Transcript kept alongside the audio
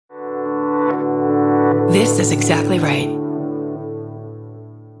This is exactly right.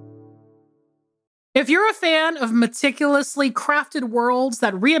 If you're a fan of meticulously crafted worlds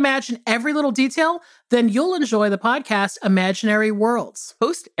that reimagine every little detail, then you'll enjoy the podcast Imaginary Worlds.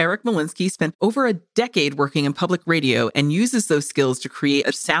 Host Eric Malinsky spent over a decade working in public radio and uses those skills to create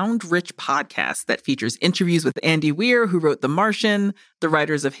a sound-rich podcast that features interviews with Andy Weir, who wrote The Martian, the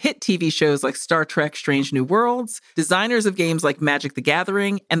writers of hit TV shows like Star Trek: Strange New Worlds, designers of games like Magic the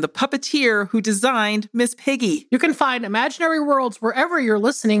Gathering, and the puppeteer who designed Miss Piggy. You can find Imaginary Worlds wherever you're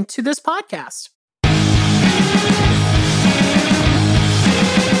listening to this podcast.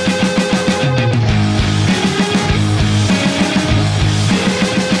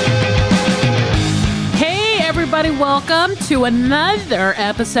 Everybody, welcome to another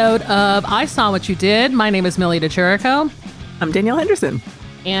episode of I Saw What You Did. My name is Millie DeChirico. I'm Danielle Henderson.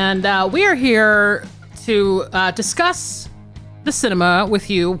 And we are here to discuss the cinema with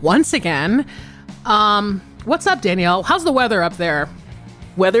you once again. What's up, Danielle? How's the weather up there?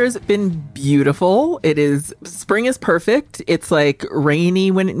 Weather's been beautiful. Spring is perfect. It's like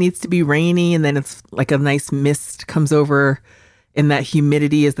rainy when it needs to be rainy, and then it's like a nice mist comes over in that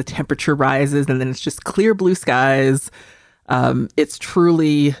humidity as the temperature rises, and then it's just clear blue skies. It's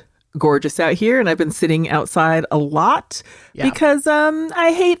truly gorgeous out here, and I've been sitting outside a lot because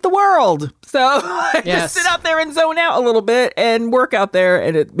I hate the world. So I just sit out there and zone out a little bit and work out there,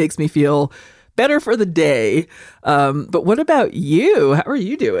 and it makes me feel better for the day. But what about you? How are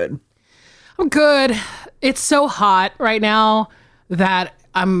you doing? I'm good. It's so hot right now that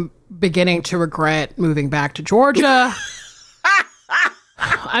I'm beginning to regret moving back to Georgia.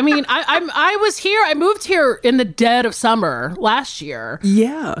 I mean, I was here. I moved here in the dead of summer last year.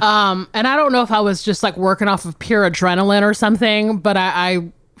 Yeah. And I don't know if I was just like working off of pure adrenaline or something, but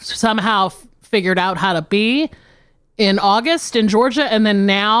I somehow figured out how to be in August in Georgia. And then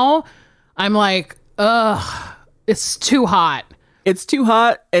now I'm like, ugh, it's too hot. It's too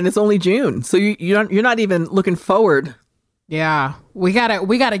hot, and it's only June. So you're not even looking forward. Yeah, we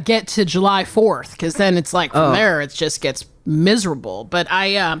gotta get to July 4th, because then it's like from there it just gets miserable. But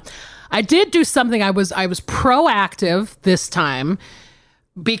I did do something. I was proactive this time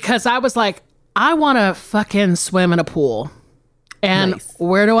because I was like, I want to fucking swim in a pool, and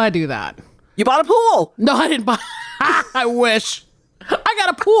where do I do that? You bought a pool? No, I didn't buy. I wish I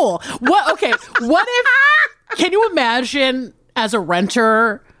got a pool. What? Okay, what if? Can you imagine as a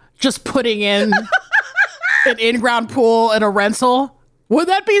renter just putting in an in-ground pool and a rental? Would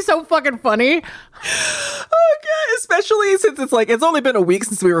that be so fucking funny? Okay, especially since it's only been a week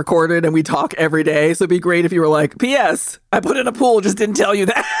since we recorded and we talk every day. So it'd be great if you were like, P.S. I put in a pool, just didn't tell you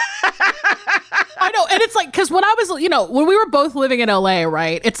that. I know. And it's like, because when I was, when we were both living in LA,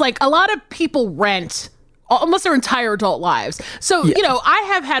 right? It's like a lot of people rent almost their entire adult lives. So, I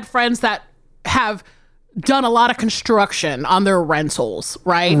have had friends that have done a lot of construction on their rentals,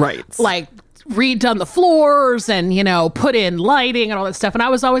 right? Right. Like redone the floors and, put in lighting and all that stuff. And I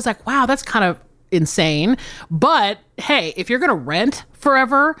was always like, wow, that's kind of insane. But hey, if you're going to rent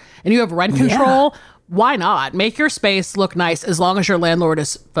forever and you have rent control, why not? Make your space look nice as long as your landlord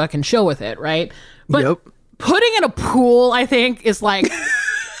is fucking chill with it, right? But putting in a pool, I think, is like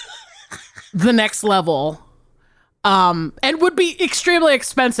the next level. And would be extremely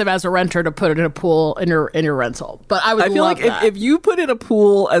expensive as a renter to put it in a pool in your rental. But I feel like if you put in a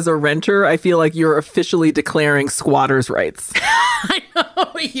pool as a renter, I feel like you're officially declaring squatters' rights. I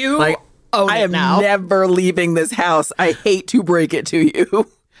know you. I am never leaving this house. I hate to break it to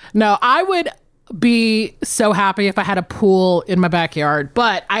you. No, I would be so happy if I had a pool in my backyard.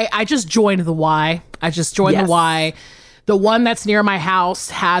 But I just joined the Y. I just joined the Y. The one that's near my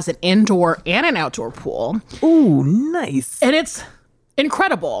house has an indoor and an outdoor pool. Ooh, nice. And it's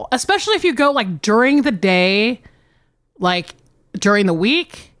incredible, especially if you go like during the day, like during the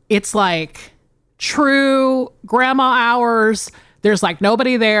week. It's like true grandma hours. There's like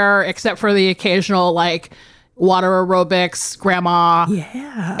nobody there except for the occasional like water aerobics grandma.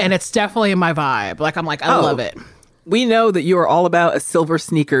 Yeah. And it's definitely my vibe. Like, I'm like, I love it. We know that you are all about a silver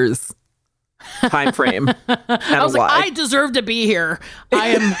sneakers time frame. I was like, I deserve to be here.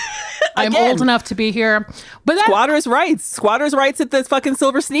 I am old enough to be here. But squatters' rights at the fucking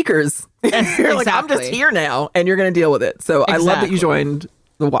silver sneakers. You're like, I'm just here now, and you're going to deal with it. So I love that you joined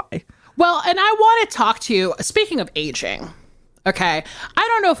the Y. Well, and I want to talk to you, speaking of aging. Okay, I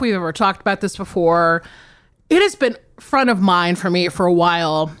don't know if we've ever talked about this before. It has been front of mind for me for a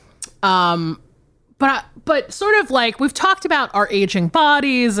while. But sort of like we've talked about our aging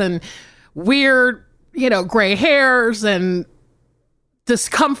bodies and weird, gray hairs and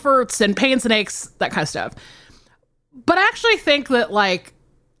discomforts and pains and aches, that kind of stuff. But I actually think that, like,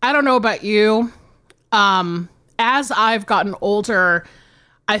 I don't know about you, As I've gotten older,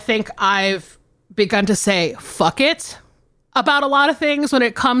 I think I've begun to say fuck it about a lot of things when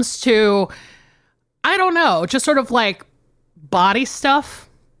it comes to, I don't know, just sort of like body stuff,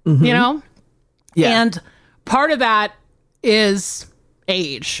 you know? Yeah. And part of that is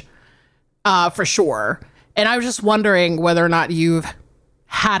age, for sure. And I was just wondering whether or not you've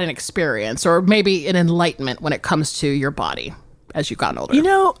had an experience or maybe an enlightenment when it comes to your body as you've gotten older. You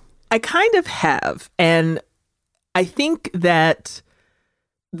know, I kind of have. And I think that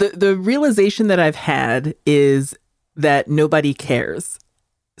the realization that I've had is that nobody cares.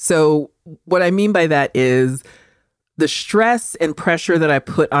 So what I mean by that is the stress and pressure that I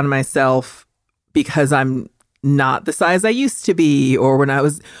put on myself because I'm not the size I used to be, or when I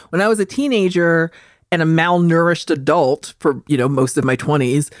was a teenager and a malnourished adult for, most of my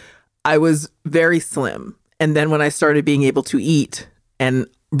 20s, I was very slim. And then when I started being able to eat and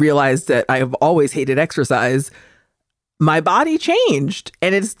realized that I have always hated exercise, my body changed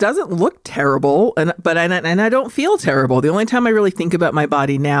and it doesn't look terrible. But I don't feel terrible. The only time I really think about my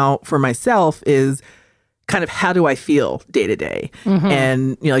body now for myself is kind of how do I feel day to day?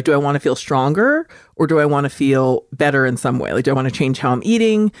 And, like, do I want to feel stronger or do I want to feel better in some way? Like, do I want to change how I'm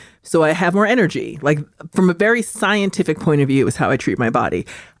eating so I have more energy? Like, from a very scientific point of view is how I treat my body.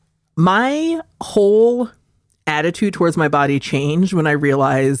 My whole attitude towards my body changed when I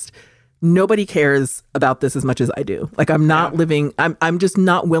realized nobody cares about this as much as I do. Like, I'm not living, I'm just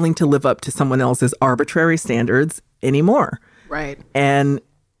not willing to live up to someone else's arbitrary standards anymore. Right. And,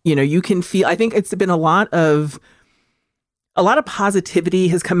 you can feel, I think it's been a lot of positivity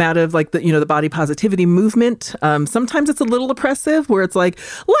has come out of like the body positivity movement. Sometimes it's a little oppressive where it's like,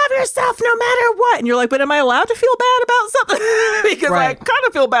 love yourself no matter what. And you're like, but am I allowed to feel bad about something? Because I kind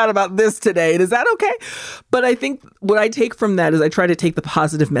of feel bad about this today. And is that okay? But I think what I take from that is I try to take the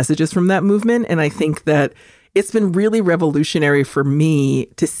positive messages from that movement. And I think that it's been really revolutionary for me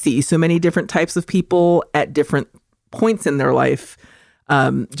to see so many different types of people at different points in their life,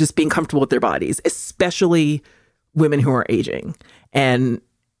 just being comfortable with their bodies, especially women who are aging. And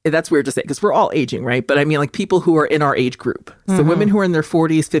that's weird to say because we're all aging, right? But I mean, like, people who are in our age group. So women who are in their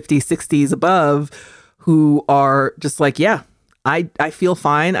 40s, 50s, 60s above, who are just like, yeah, I feel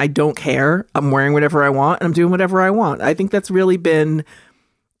fine. I don't care. I'm wearing whatever I want and I'm doing whatever I want. I think that's really been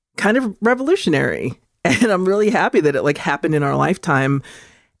kind of revolutionary. And I'm really happy that it like happened in our lifetime.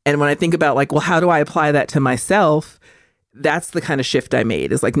 And when I think about like, well, how do I apply that to myself? That's the kind of shift I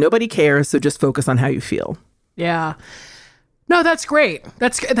made, is like, nobody cares. So just focus on how you feel. Yeah. No, that's great.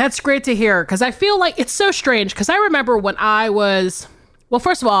 That's great to hear, because I feel like it's so strange, because I remember when I was, well,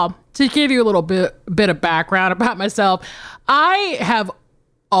 first of all, to give you a little bit of background about myself, I have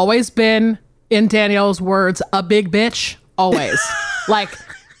always been, in Danielle's words, a big bitch. Always. Like,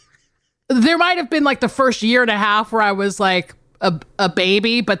 there might have been like the first year and a half where I was like a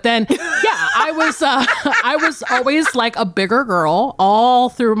baby, but then, yeah, I was always like a bigger girl all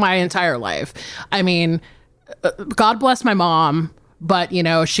through my entire life. I mean, God bless my mom, but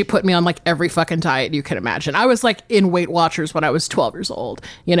she put me on like every fucking diet you can imagine. I was like in Weight Watchers when I was 12 years old,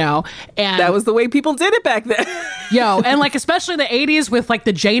 and that was the way people did it back then. And like, especially in the 80s with like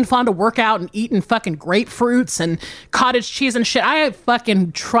the Jane Fonda workout and eating fucking grapefruits and cottage cheese and shit. I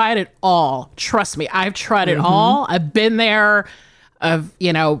fucking tried it all. Trust me, I've tried it all. I've been there. I've,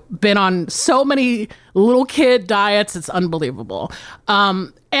 been on so many little kid diets. It's unbelievable.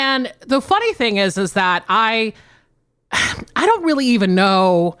 And the funny thing is that I don't really even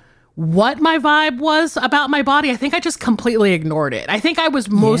know what my vibe was about my body. I think I just completely ignored it. I think I was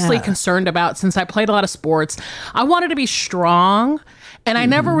mostly concerned about, since I played a lot of sports, I wanted to be strong. And I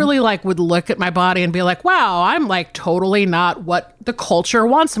never really like would look at my body and be like, wow, I'm like totally not what the culture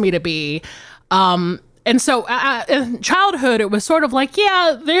wants me to be. And so in childhood, it was sort of like,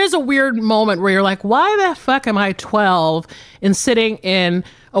 yeah, there's a weird moment where you're like, why the fuck am I 12 and sitting in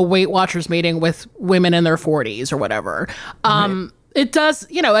a Weight Watchers meeting with women in their 40s or whatever? It does,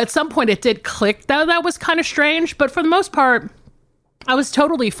 at some point it did click that was kind of strange. But for the most part, I was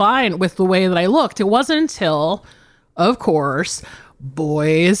totally fine with the way that I looked. It wasn't until, of course,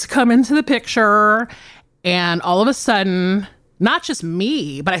 boys come into the picture and all of a sudden, not just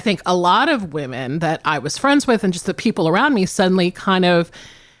me, but I think a lot of women that I was friends with and just the people around me suddenly kind of,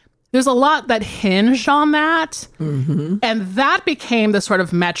 there's a lot that hinged on that. And that became the sort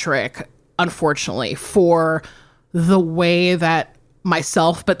of metric, unfortunately, for the way that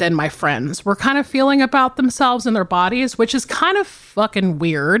myself, but then my friends were kind of feeling about themselves and their bodies, which is kind of fucking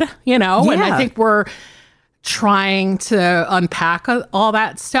weird, And I think we're trying to unpack all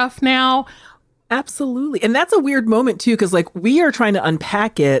that stuff now. Absolutely. And that's a weird moment too, because like we are trying to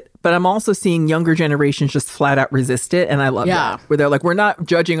unpack it, but I'm also seeing younger generations just flat out resist it. And I love that. Where they're like, we're not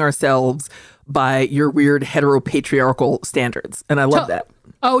judging ourselves by your weird heteropatriarchal standards. And I love that.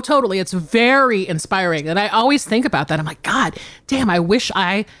 Oh, totally. It's very inspiring. And I always think about that. I'm like, God damn, I wish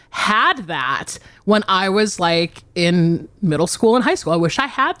I had that when I was like in middle school and high school. I wish I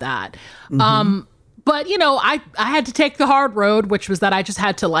had that. But, you know, I had to take the hard road, which was that I just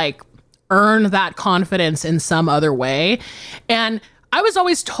had to like earn that confidence in some other way. And I was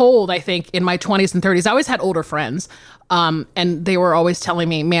always told, I think, in my 20s and 30s, I always had older friends. And they were always telling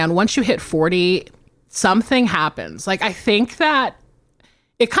me, man, once you hit 40, something happens. Like, I think that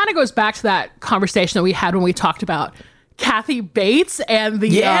it kind of goes back to that conversation that we had when we talked about Kathy Bates and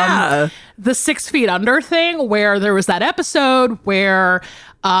the 6 Feet Under thing, where there was that episode where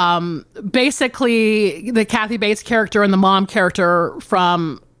basically the Kathy Bates character and the mom character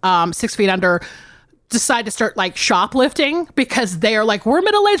from 6 Feet Under decide to start like shoplifting because they are like, we're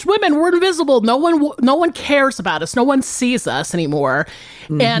middle-aged women, we're invisible, no one cares about us, no one sees us anymore.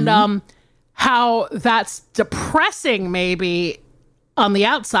 And how that's depressing maybe on the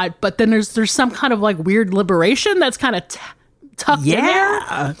outside, but then there's some kind of like weird liberation that's kind of tucked in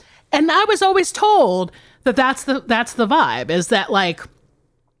there. And I was always told that that's the vibe, is that like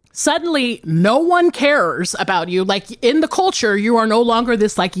suddenly no one cares about you. Like in the culture, you are no longer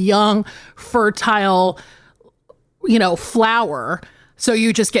this like young, fertile, you know, flower. So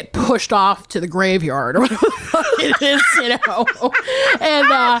you just get pushed off to the graveyard or whatever the fuck it is, you know.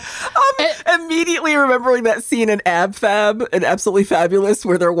 And immediately remembering that scene in Ab Fab and Absolutely Fabulous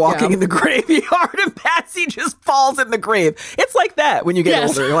where they're walking in the graveyard and Patsy just falls in the grave. It's like that when you get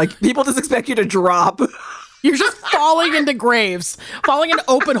older. Like people just expect you to drop. You're just falling into graves, falling into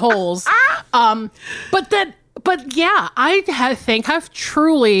open holes. But yeah, I think I've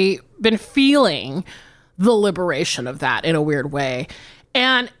truly been feeling the liberation of that in a weird way.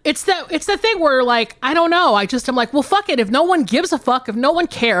 And it's the thing where like, I don't know. I'm like, well, fuck it. If no one gives a fuck, if no one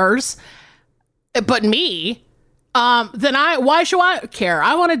cares, but me, then why should I care?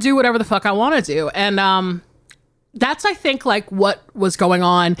 I want to do whatever the fuck I want to do. And, that's, I think, like what was going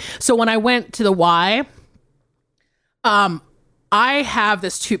on. So when I went to the Y, I have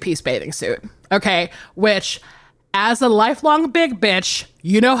this 2-piece bathing suit. Okay. Which, as a lifelong big bitch,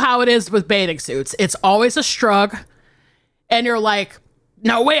 you know how it is with bathing suits. It's always a struggle. And you're like,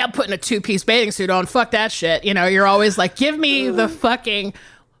 no way I'm putting a 2-piece bathing suit on. Fuck that shit. You know, you're always like, give me the fucking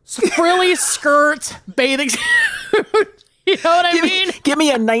frilly skirt bathing suit. You know what I mean? Give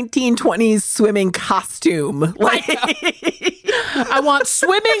me a 1920s swimming costume. Like, I want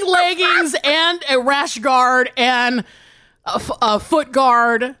swimming leggings and a rash guard and a foot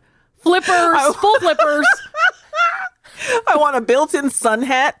guard, flippers, full flippers. I want a built-in sun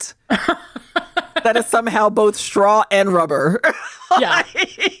hat that is somehow both straw and rubber. Yeah.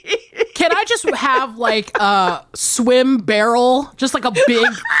 Can I just have like a swim barrel, just like a big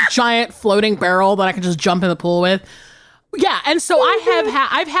giant floating barrel that I can just jump in the pool with? Yeah, and so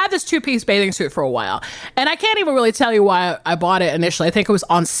I've had this 2-piece bathing suit for a while, and I can't even really tell you why I bought it initially. I think it was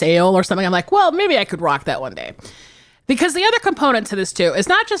on sale or something. I'm like, well, maybe I could rock that one day. Because the other component to this too is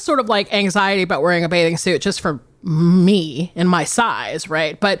not just sort of like anxiety about wearing a bathing suit just for me and my size,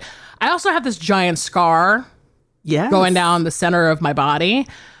 right? But I also have this giant scar going down the center of my body,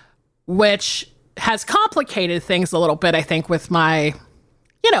 which has complicated things a little bit, I think, with my,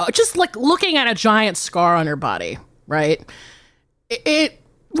 you know, just like looking at a giant scar on your body, right? It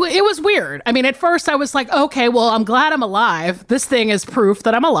was weird. I mean, at first I was like, okay, well, I'm glad I'm alive. This thing is proof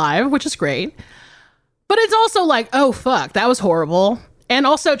that I'm alive, which is great. But it's also like, oh, fuck, that was horrible. And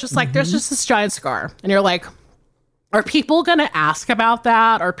also just like, there's just this giant scar. And you're like, are people going to ask about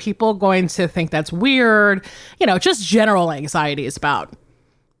that? Are people going to think that's weird? You know, just general anxieties about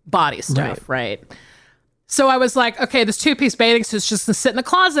body stuff, right? So I was like, okay, this 2-piece bathing suit's just going to sit in the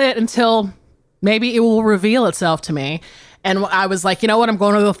closet until maybe it will reveal itself to me. And I was like, you know what? I'm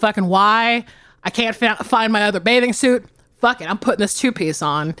going to the fucking Y. I can't find my other bathing suit. Fuck it. I'm putting this 2-piece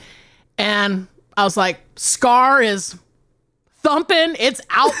on. And I was like, scar is thumping. It's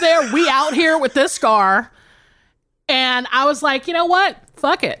out there. We out here with this scar. And I was like, you know what?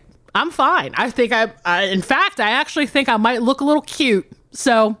 Fuck it. I'm fine. I think in fact, I actually think I might look a little cute.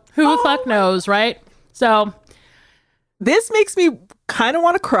 So who the fuck knows, right? So this makes me kind of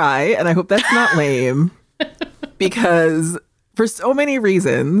want to cry. And I hope that's not lame because for so many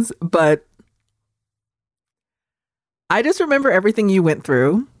reasons, but I just remember everything you went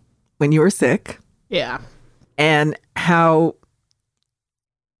through when you were sick. Yeah. And how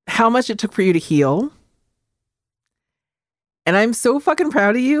much it took for you to heal. And I'm so fucking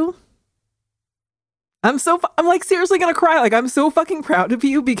proud of you. I'm like seriously gonna cry. Like, I'm so fucking proud of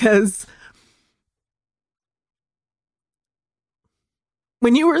you because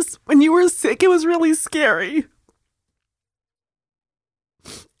when you were sick, it was really scary.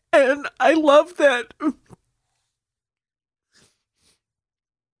 And I love that.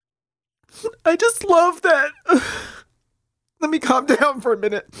 I just love that. Let me calm down for a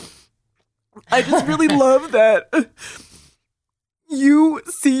minute. I just really love that you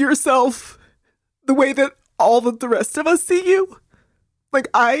see yourself the way that all of the rest of us see you. Like,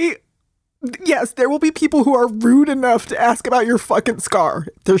 yes, there will be people who are rude enough to ask about your fucking scar.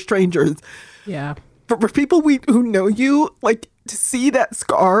 They're strangers. Yeah. But for people who know you, like, to see that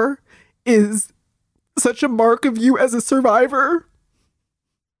scar is such a mark of you as a survivor.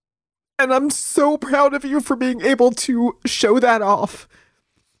 And I'm so proud of you for being able to show that off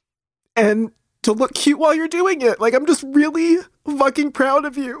and to look cute while you're doing it. Like, I'm just really fucking proud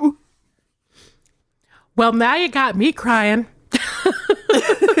of you. Well, now you got me crying.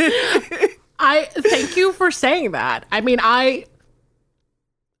 I thank you for saying that. I mean, I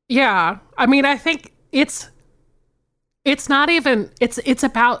think it's not even, it's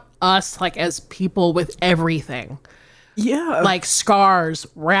about us, like, as people with everything. Yeah. Like scars,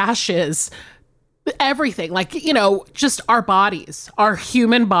 rashes, everything. Like, you know, just our bodies, our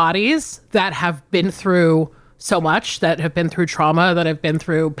human bodies that have been through so much, that have been through trauma, that have been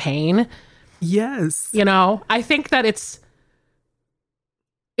through pain. Yes. You know, I think that it's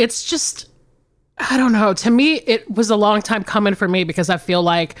just, I don't know. To me, it was a long time coming for me because I feel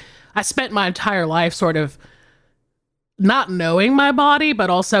like I spent my entire life sort of not knowing my body,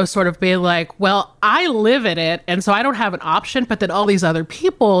 but also sort of being like, well, I live in it, and so I don't have an option. But then all these other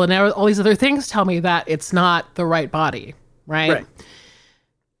people and all these other things tell me that it's not the right body, right?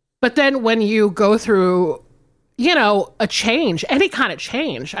 But then when you go through, you know, a change, any kind of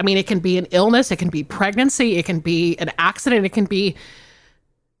change, I mean, it can be an illness, it can be pregnancy, it can be an accident, it can be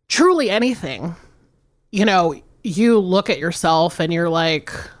truly anything. You know, you look at yourself and you're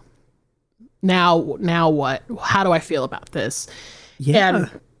like, now what? How do I feel about this? Yeah. And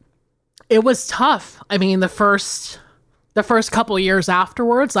it was tough. I mean, the first couple of years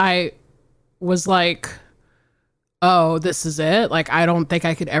afterwards, I was like, oh, this is it. Like, I don't think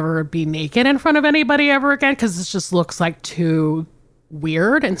I could ever be naked in front of anybody ever again, because this just looks like too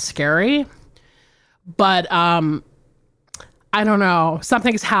weird and scary. But I don't know.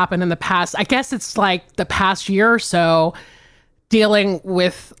 Something's happened in the past. I guess it's like the past year or so, dealing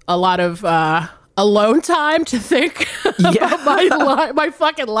with a lot of alone time to think about my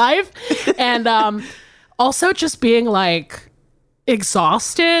fucking life. And also just being like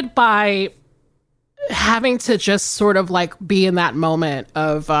exhausted by having to just sort of like be in that moment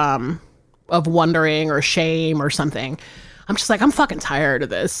of wondering or shame or something. I'm just like, I'm fucking tired of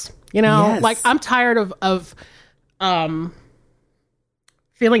this, you know? Yes. Like, I'm tired of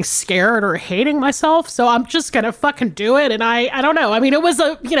feeling scared or hating myself, so I'm just gonna fucking do it. And I don't know. I mean, it was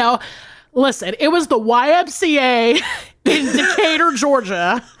listen, it was the YMCA in Decatur,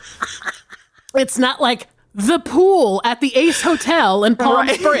 Georgia. It's not like the pool at the Ace Hotel in Palm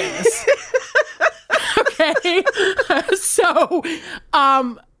Springs. Okay, so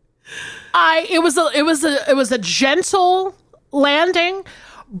it was a gentle landing,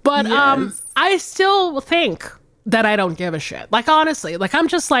 but I still think that I don't give a shit. Like, honestly, like, I'm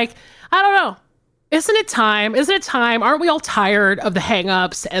just like, I don't know. Isn't it time? Aren't we all tired of the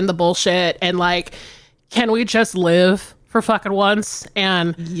hangups and the bullshit? And like, can we just live for fucking once?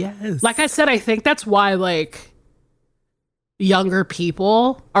 And yes, like I said, I think that's why like younger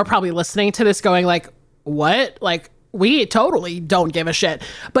people are probably listening to this going like, what? Like, we totally don't give a shit.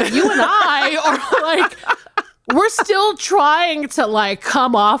 But you and I are like, we're still trying to like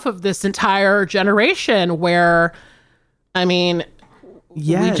come off of this entire generation where, I mean,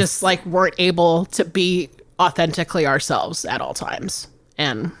 we just like weren't able to be authentically ourselves at all times.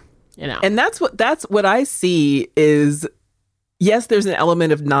 And, you know, and that's what I see is, yes, there's an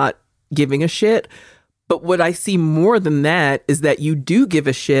element of not giving a shit. But what I see more than that is that you do give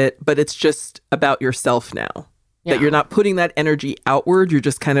a shit, but it's just about yourself now. Yeah. That you're not putting that energy outward. You're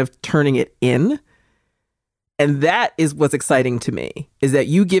just kind of turning it in. And that is what's exciting to me, is that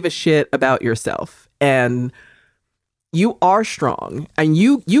you give a shit about yourself and you are strong, and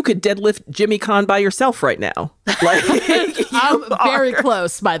you could deadlift Jimmy Kahn by yourself right now. Like, I'm very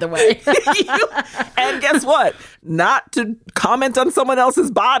close, by the way. And guess what? Not to comment on someone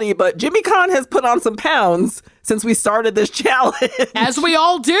else's body, but Jimmy Kahn has put on some pounds since we started this challenge. As we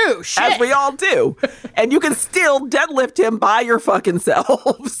all do. Shit. As we all do. And you can still deadlift him by your fucking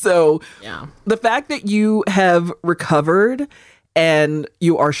self. So yeah. The fact that you have recovered and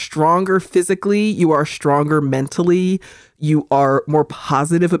you are stronger physically, you are stronger mentally, you are more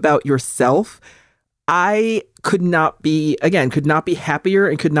positive about yourself. I could not be happier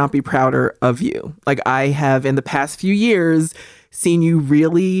and could not be prouder of you. Like, I have in the past few years seen you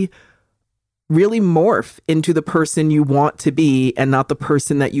really, really morph into the person you want to be and not the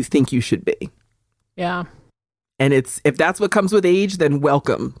person that you think you should be. Yeah. And if that's what comes with age, then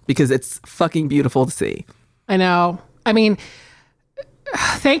welcome, because it's fucking beautiful to see. I know. I mean,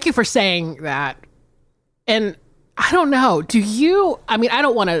 thank you for saying that. And I don't know. I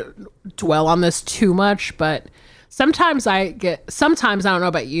don't want to dwell on this too much, but sometimes I don't know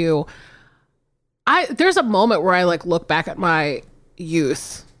about you. There's a moment where I like look back at my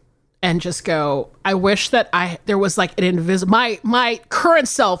youth and just go, I wish that there was like an invisible, my current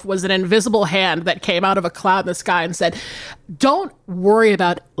self was an invisible hand that came out of a cloud in the sky and said, don't worry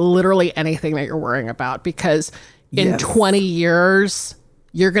about literally anything that you're worrying about, because in 20 years,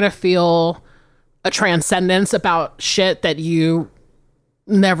 you're going to feel a transcendence about shit that you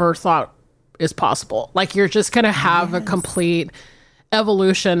never thought is possible. Like, you're just going to have a complete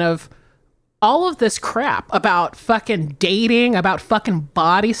evolution of all of this crap about fucking dating, about fucking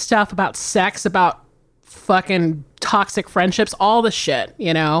body stuff, about sex, about fucking toxic friendships, all the shit,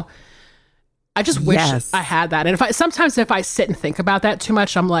 you know? I just wish I had that. And sometimes if I sit and think about that too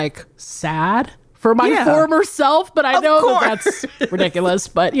much, I'm like sad for my former self, but I know that's ridiculous,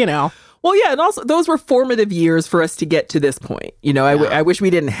 but you know. Well, yeah, and also those were formative years for us to get to this point. You know, I wish we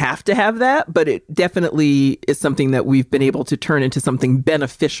didn't have to have that, but it definitely is something that we've been able to turn into something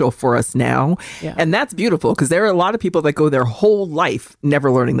beneficial for us now. Yeah. And that's beautiful, because there are a lot of people that go their whole life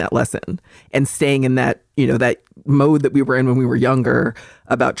never learning that lesson and staying in that, you know, that mode that we were in when we were younger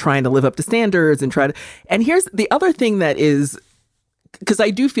about trying to live up to standards and here's the other thing that is, because I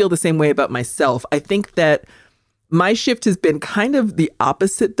do feel the same way about myself. I think that my shift has been kind of the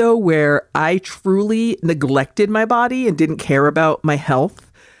opposite, though, where I truly neglected my body and didn't care about my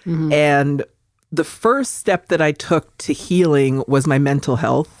health. Mm-hmm. And the first step that I took to healing was my mental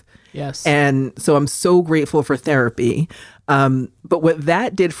health. Yes. And so I'm so grateful for therapy. But what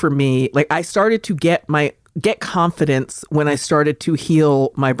that did for me, like, I started to get confidence when I started to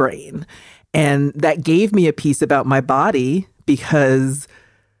heal my brain. And that gave me a piece about my body, because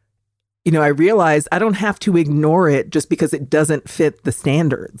you know, I realized I don't have to ignore it just because it doesn't fit the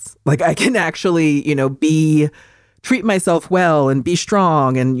standards. Like, I can actually, you know, treat myself well and be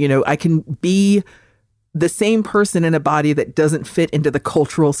strong. And, you know, I can be the same person in a body that doesn't fit into the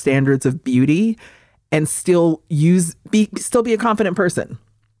cultural standards of beauty and still be a confident person.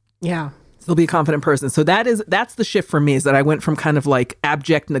 Yeah. Still be a confident person. So that's the shift for me, is that I went from kind of like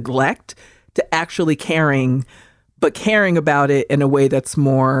abject neglect to actually caring, but caring about it in a way that's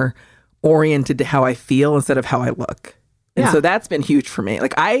more oriented to how I feel instead of how I look. And so that's been huge for me.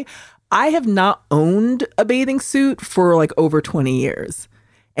 Like, I have not owned a bathing suit for like over 20 years.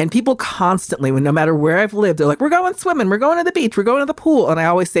 And people constantly, no matter where I've lived, they're like, we're going swimming, we're going to the beach, we're going to the pool. And I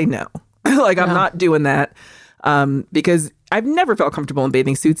always say no. Like, I'm not doing that, because I've never felt comfortable in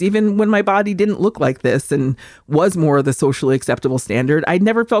bathing suits, even when my body didn't look like this and was more of the socially acceptable standard. I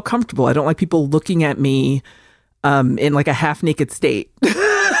never felt comfortable. I don't like people looking at me in like a half naked state.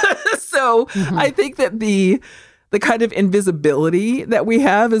 So I think that the kind of invisibility that we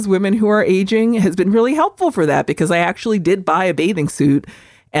have as women who are aging has been really helpful for that, because I actually did buy a bathing suit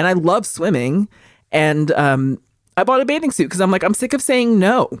and I love swimming. And I bought a bathing suit because I'm like, I'm sick of saying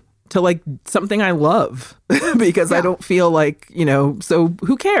no to like something I love because I don't feel like, you know, so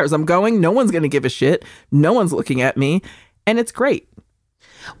who cares? I'm going, no one's going to give a shit. No one's looking at me, and it's great.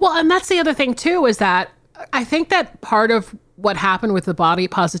 Well, and that's the other thing too, is that I think that part of what happened with the body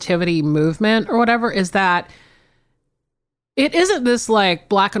positivity movement or whatever is that it isn't this like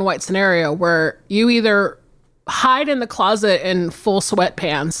black and white scenario where you either hide in the closet in full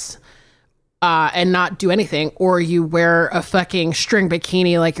sweatpants and not do anything, or you wear a fucking string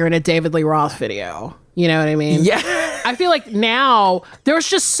bikini like you're in a David Lee Roth video. You know what I mean? Yeah. I feel like now there's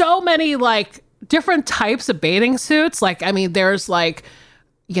just so many like different types of bathing suits. Like, I mean, there's like,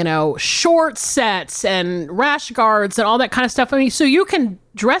 you know, short sets and rash guards and all that kind of stuff. I mean, so you can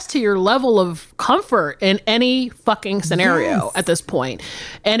dress to your level of comfort in any fucking scenario at this point.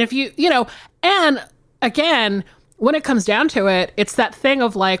 And if you know, and again, when it comes down to it, it's that thing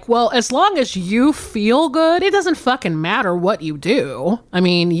of like, well, as long as you feel good, it doesn't fucking matter what you do. I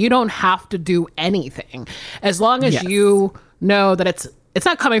mean, you don't have to do anything. As long as you know that it's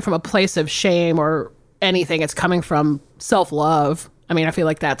not coming from a place of shame or anything, it's coming from self-love. I mean, I feel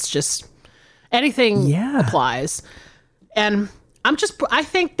like that's just anything applies. And I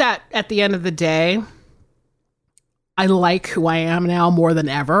think that at the end of the day, I like who I am now more than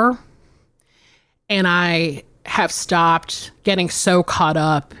ever. And I have stopped getting so caught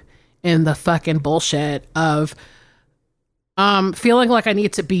up in the fucking bullshit of feeling like I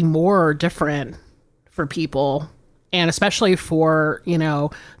need to be more different for people. And especially for, you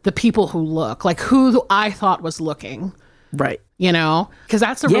know, the people who look, like who I thought was looking. Right. You know, because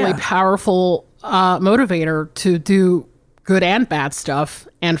that's a really powerful motivator to do good and bad stuff.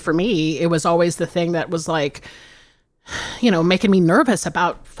 And for me, it was always the thing that was like, you know, making me nervous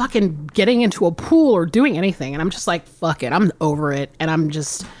about fucking getting into a pool or doing anything. And I'm just like, fuck it. I'm over it. And I'm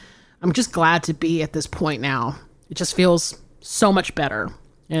just glad to be at this point now. It just feels so much better,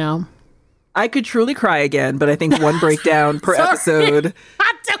 you know? I could truly cry again, but I think one breakdown per episode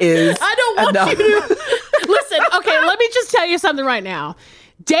is I don't want enough. you to. Listen, okay, let me just tell you something right now.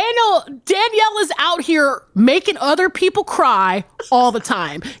 Danielle is out here making other people cry all the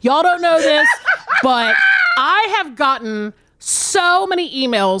time. Y'all don't know this, but I have gotten so many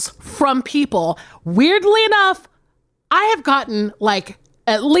emails from people. Weirdly enough, I have gotten like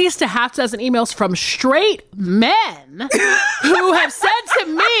at least a half dozen emails from straight men who have said to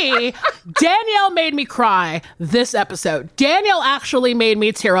me, Danielle made me cry this episode. Danielle actually made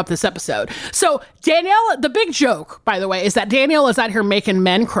me tear up this episode. So Danielle, the big joke, by the way, is that Danielle is out here making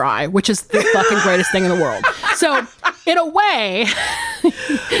men cry, which is the fucking greatest thing in the world. So in a way,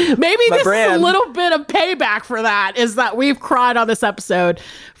 maybe this is a little bit of payback for that, is that we've cried on this episode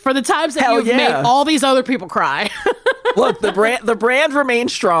for the times that you've made all these other people cry. Look, the brand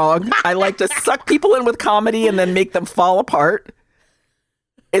remains strong. I like to suck people in with comedy and then make them fall apart.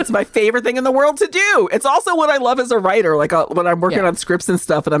 It's my favorite thing in the world to do. It's also what I love as a writer. Like when I'm working on scripts and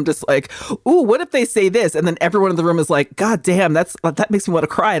stuff, and I'm just like, "Ooh, what if they say this?" And then everyone in the room is like, "God damn, that makes me want to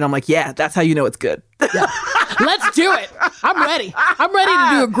cry." And I'm like, "Yeah, that's how you know it's good." Yeah. Let's do it. I'm ready. I'm ready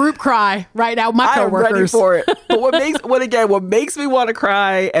to do a group cry right now. My coworkers. I'm ready for it. But what makes me want to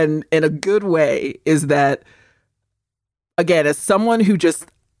cry, and in a good way, is that, again, as someone who just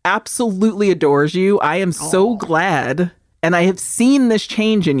absolutely adores you, I am so glad. And I have seen this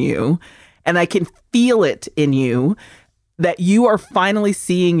change in you, and I can feel it in you, that you are finally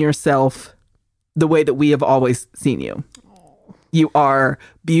seeing yourself the way that we have always seen you. You are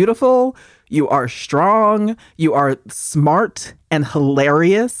beautiful. You are strong. You are smart and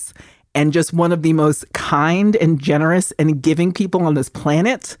hilarious, and just one of the most kind and generous and giving people on this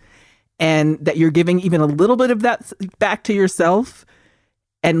planet. And that you're giving even a little bit of that back to yourself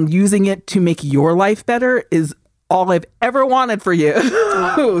and using it to make your life better is all I've ever wanted for you.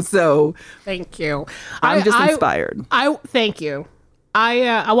 So thank you. I'm just inspired. I thank you.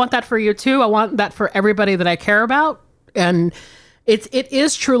 I want that for you too. I want that for everybody that I care about. And it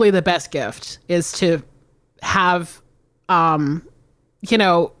is truly the best gift, is to have, you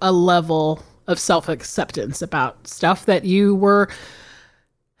know, a level of self-acceptance about stuff that you were,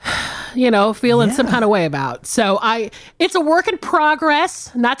 you know, feeling some kind of way about. So it's a work in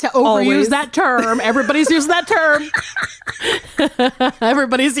progress, not to overuse that term. Everybody's using that term.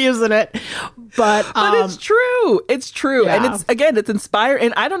 Everybody's using it. But it's true. It's true. Yeah. And it's inspiring.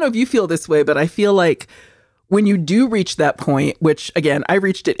 And I don't know if you feel this way, but I feel like when you do reach that point, which again, I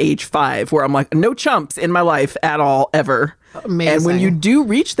reached at age 5, where I'm like, no chumps in my life at all, ever. Amazing. And when you do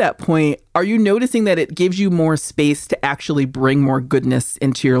reach that point, are you noticing that it gives you more space to actually bring more goodness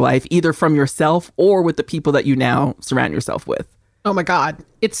into your life, either from yourself or with the people that you now surround yourself with? Oh my God.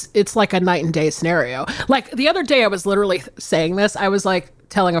 It's like a night and day scenario. Like the other day I was literally saying this. I was like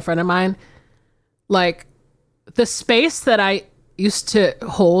telling a friend of mine, like the space that I used to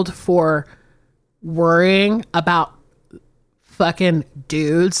hold for worrying about fucking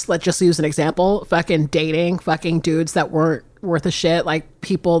dudes, let's just use an example, fucking dating fucking dudes that weren't worth a shit, like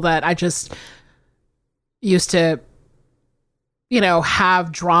people that I just used to, you know,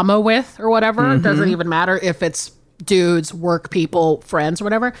 have drama with or whatever. Mm-hmm. It doesn't even matter if it's dudes, work people, friends, or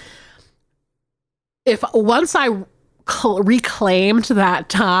whatever. If once I reclaimed that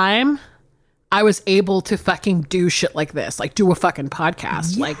time, I was able to fucking do shit like this, like do a fucking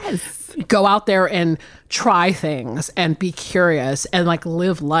podcast, like go out there and try things and be curious and like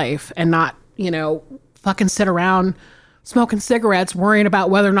live life and not, you know, fucking sit around smoking cigarettes worrying about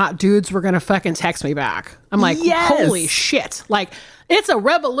whether or not dudes were going to fucking text me back. I'm like, holy shit. Like, it's a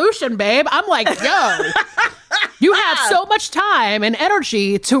revolution, babe. I'm like, yo, you have so much time and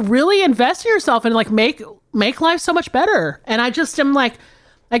energy to really invest in yourself and like make life so much better. And I just am like,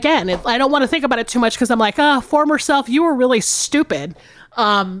 again, I don't want to think about it too much because I'm like, former self, you were really stupid.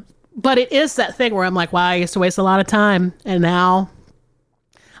 But it is that thing where I'm like, wow, I used to waste a lot of time. And now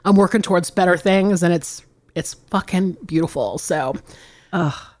I'm working towards better things and it's fucking beautiful. So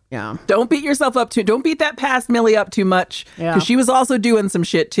Yeah. Don't beat yourself up don't beat that past Millie up too much. Yeah. Because she was also doing some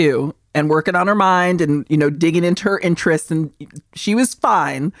shit too and working on her mind and, digging into her interests, and she was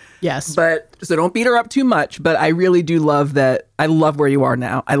fine. Yes. But so don't beat her up too much. But I really do love that. I love where you are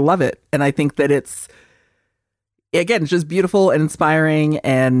now. I love it. And I think that it's just beautiful and inspiring.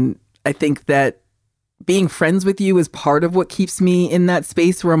 And I think that being friends with you is part of what keeps me in that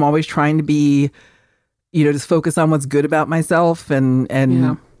space where I'm always trying to be, just focus on what's good about myself. And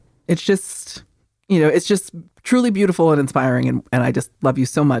it's just, it's just truly beautiful and inspiring. And I just love you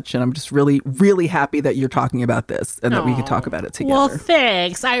so much. And I'm just really, really happy that you're talking about this and that we could talk about it together. Well,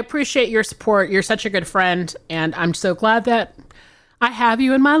 thanks. I appreciate your support. You're such a good friend. And I'm so glad that I have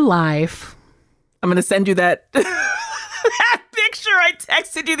you in my life. I'm going to send you that that picture I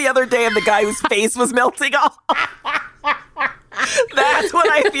texted you the other day of the guy whose face was melting off. That's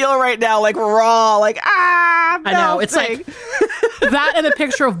what I feel right now, like raw, like, I know, it's like that and a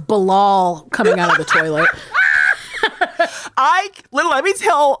picture of Bilal coming out of the toilet. Let me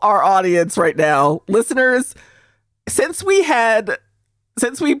tell our audience right now, listeners, since we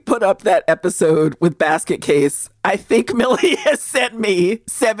put up that episode with Basket Case, I think Millie has sent me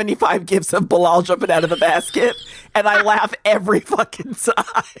 75 gifs of Bilal jumping out of the basket, and I laugh every fucking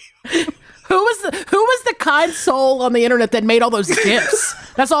time. Who was the kind soul on the internet that made all those gifts?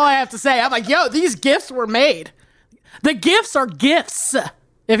 That's all I have to say. I'm like, yo, these gifts were made. The gifts are gifts,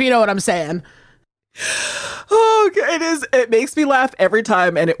 if you know what I'm saying. Oh, it makes me laugh every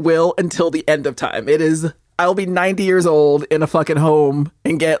time, and it will until the end of time. I'll be 90 years old in a fucking home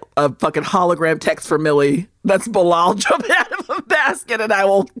and get a fucking hologram text from Millie. That's Bilal jumping out of a basket, and I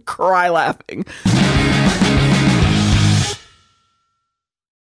will cry laughing.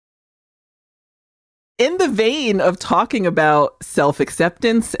 In the vein of talking about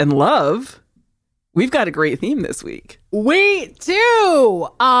self-acceptance and love, we've got a great theme this week. We do.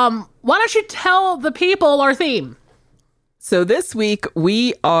 Why don't you tell the people our theme? So this week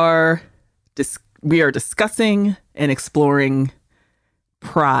we are discussing and exploring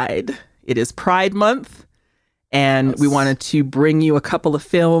Pride. It is Pride Month, and we wanted to bring you a couple of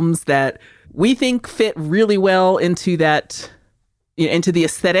films that we think fit really well into that, into the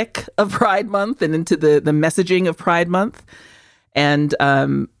aesthetic of Pride Month and into the messaging of Pride Month. And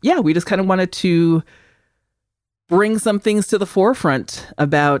we just kind of wanted to bring some things to the forefront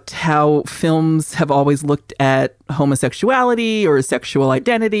about how films have always looked at homosexuality or sexual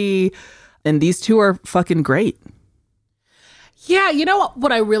identity. And these two are fucking great. Yeah, you know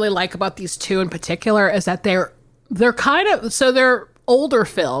what I really like about these two in particular is that they're kind of, so they're older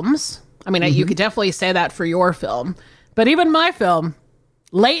films. I mean, you could definitely say that for your film. But even my film,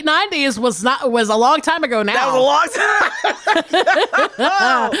 late 90s was a long time ago now. That was a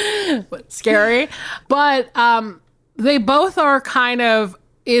long time. Scary. But they both are kind of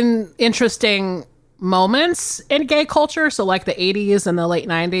in interesting moments in gay culture. So like the 80s and the late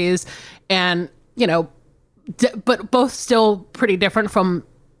 90s. And, but both still pretty different from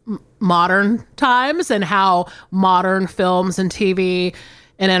modern times and how modern films and TV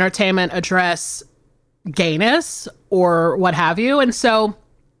and entertainment address gayness or what have you. And so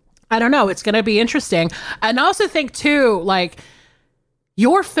I don't know, it's going to be interesting. And I also think too, like,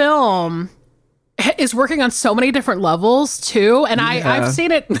 your film is working on so many different levels too. And I've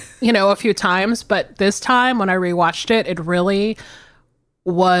seen it, a few times, but this time when I rewatched it, it really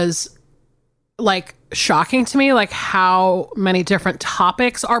was like shocking to me, like how many different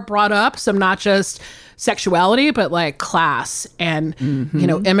topics are brought up. So not just sexuality, but like class and,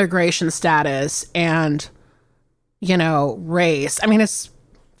 immigration status and, race. I mean, it's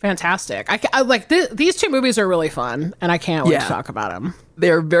fantastic. I like these two movies are really fun, and I can't wait to talk about them.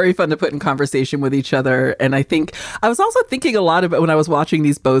 They're very fun to put in conversation with each other. And I think I was also thinking a lot about when I was watching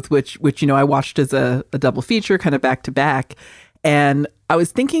these both, which I watched as a double feature, kind of back to back. And I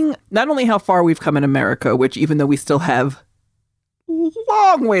was thinking not only how far we've come in America, which even though we still have a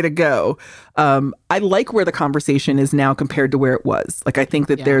long way to go, I like where the conversation is now compared to where it was. Like, I think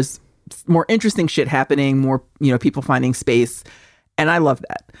that there's more interesting shit happening, more, people finding space. And I love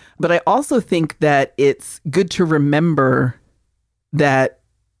that. But I also think that it's good to remember that,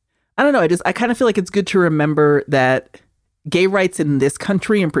 I don't know, I kind of feel like it's good to remember that gay rights in this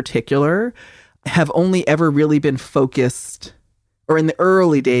country in particular have only ever really been focused, or in the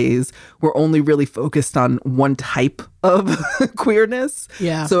early days, were only really focused on one type of queerness.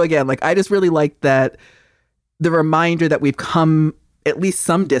 Yeah. So again, like, I just really like that the reminder that we've come at least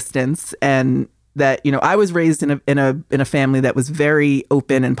some distance, and that, I was raised in a family that was very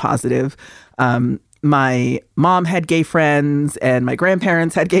open and positive. My mom had gay friends and my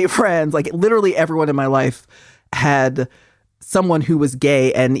grandparents had gay friends. Like, literally everyone in my life had someone who was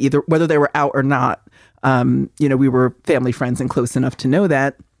gay, and either whether they were out or not, we were family friends and close enough to know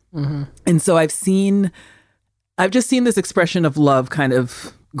that. Mm-hmm. And so I've just seen this expression of love kind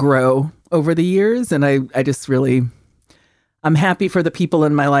of grow over the years. And I'm happy for the people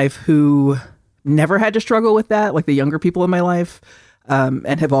in my life who never had to struggle with that, like the younger people in my life,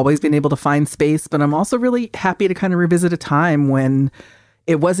 and have always been able to find space. But I'm also really happy to kind of revisit a time when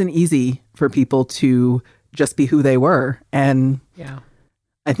it wasn't easy for people to just be who they were. And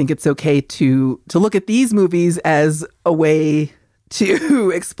I think it's okay to look at these movies as a way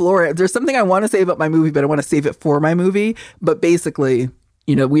to explore it. There's something I want to say about my movie, but I want to save it for my movie. But basically,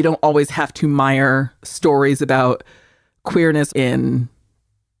 we don't always have to mire stories about queerness in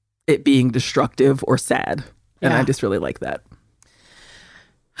it being destructive or sad. And I just really like that.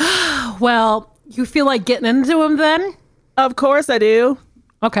 Well, you feel like getting into them then? Of course I do.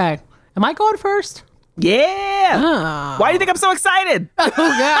 Okay. Am I going first? Yeah. Oh. Why do you think I'm so excited? Oh,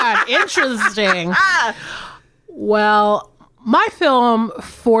 God. Interesting. Well, my film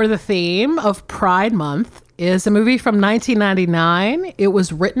for the theme of Pride Month is a movie from 1999. It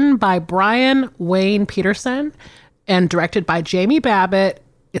was written by Brian Wayne Peterson and directed by Jamie Babbitt.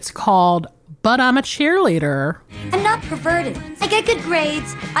 It's called But I'm a Cheerleader. I'm not perverted. I get good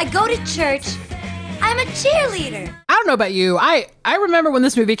grades. I go to church. I'm a cheerleader. I don't know about you. I remember when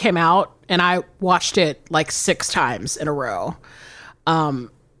this movie came out and I watched it like 6 times in a row.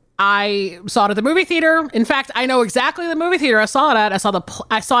 I saw it at the movie theater. In fact, I know exactly the movie theater I saw it at. I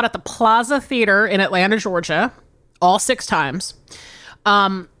saw it at the Plaza Theater in Atlanta, Georgia, all 6 times.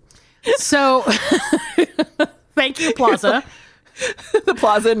 So thank you, Plaza. The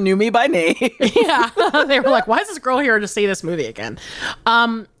Plaza knew me by name. Yeah. They were like, why is this girl here to see this movie again?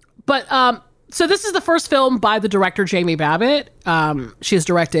 So this is the first film by the director, Jamie Babbitt. She has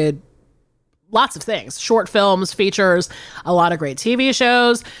directed lots of things, short films, features, a lot of great TV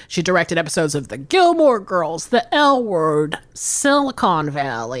shows. She directed episodes of The Gilmore Girls, The L Word, Silicon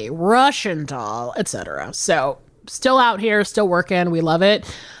Valley, Russian Doll, etc. So still out here, still working. We love it.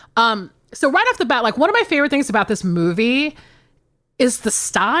 So right off the bat, like one of my favorite things about this movie is the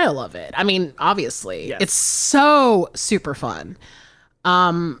style of it. I mean, obviously, It's so super fun.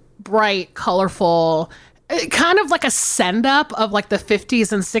 Bright, colorful, kind of like a send up of like the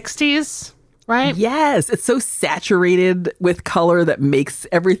 50s and 60s. Right? Yes, it's so saturated with color that makes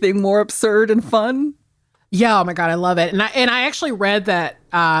everything more absurd and fun. Yeah, oh my God, I love it. And I actually read that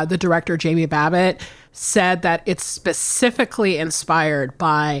the director, Jamie Babbitt, said that it's specifically inspired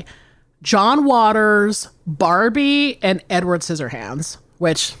by John Waters, Barbie, and Edward Scissorhands,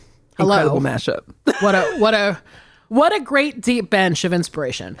 which, incredible mashup. what a great deep bench of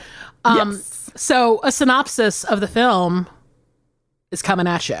inspiration. Yes. So a synopsis of the film is coming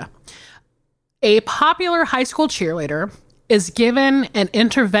at you. A popular high school cheerleader is given an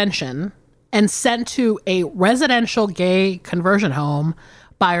intervention and sent to a residential gay conversion home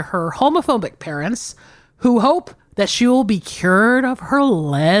by her homophobic parents, who hope that she will be cured of her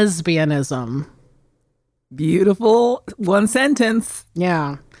lesbianism. Beautiful. One sentence.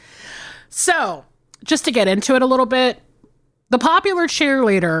 Yeah. So, just to get into it a little bit, the popular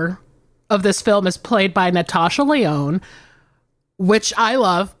cheerleader of this film is played by Natasha Lyonne, which I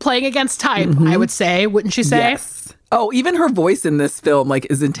love, playing against type, I would say, wouldn't you say? Yes. Oh, even her voice in this film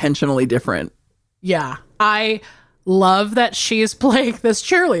is intentionally different. Yeah. I love that she's playing this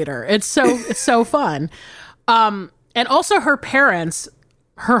cheerleader. It's so fun. And also her parents,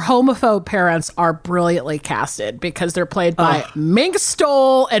 her homophobe parents, are brilliantly casted because they're played by Mink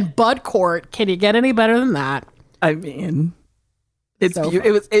Stole and Bud Cort. Can you get any better than that? I mean,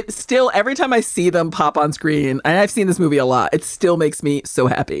 it's still, every time I see them pop on screen, and I've seen this movie a lot, it still makes me so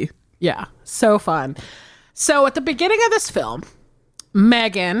happy. Yeah, so fun. So at the beginning of this film,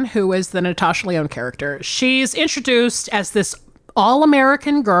 Megan, who is the Natasha Lyonne character, she's introduced as this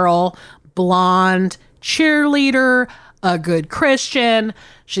all-American girl, blonde, cheerleader, a good Christian.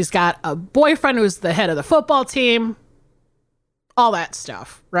 She's got a boyfriend who's the head of the football team, all that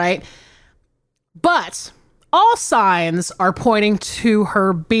stuff, right? But all signs are pointing to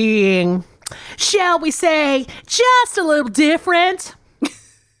her being, shall we say, just a little different,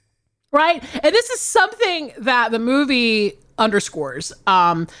 right? And this is something that the movie underscores,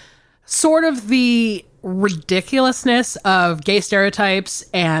 sort of the ridiculousness of gay stereotypes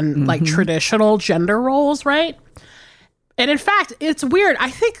and like traditional gender roles, right? And in fact, it's weird. I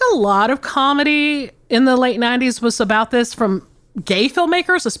think a lot of comedy in the late 90s was about this from gay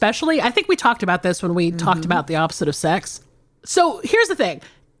filmmakers, especially. I think we talked about this when we talked about The Opposite of Sex. So here's the thing.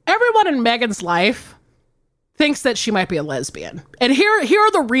 Everyone in Megan's life thinks that she might be a lesbian. And here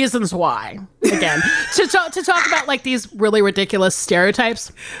are the reasons why. Again, to talk about like these really ridiculous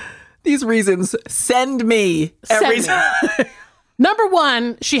stereotypes. These reasons send me every time. Number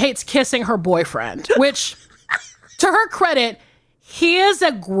one, she hates kissing her boyfriend, which, to her credit, he is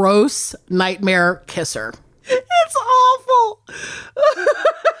a gross nightmare kisser. It's awful.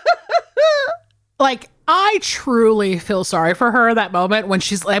 Like, I truly feel sorry for her that moment when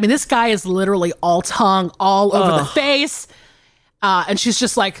she's, I mean, this guy is literally all tongue all over the face. And she's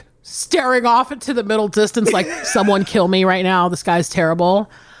just like staring off into the middle distance like, someone kill me right now. This guy's terrible.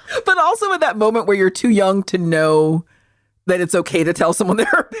 But also in that moment where you're too young to know that it's okay to tell someone they're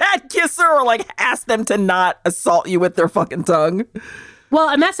a bad kisser or like ask them to not assault you with their fucking tongue. Well,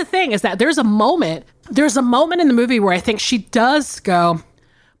 and that's the thing is that there's a moment in the movie where I think she does go,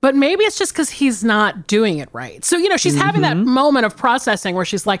 but maybe it's just because he's not doing it right. So, you know, she's having that moment of processing where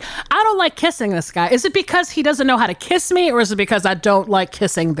she's like, I don't like kissing this guy. Is it because he doesn't know how to kiss me, or is it because I don't like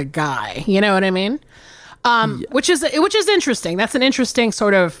kissing the guy? You know what I mean? Which is interesting. That's an interesting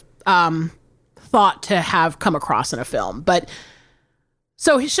sort of thought to have come across in a film. But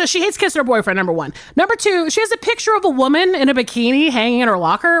so she hates kissing her boyfriend, number one. Number two, she has a picture of a woman in a bikini hanging in her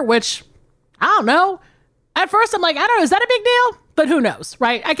locker, which I don't know. At first, I'm like, I don't know, is that a big deal? But who knows,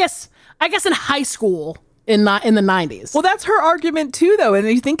 right? I guess in high school in the 90s. Well, that's her argument too, though. And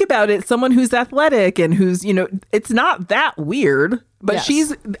you think about it, someone who's athletic and who's, you know, it's not that weird. But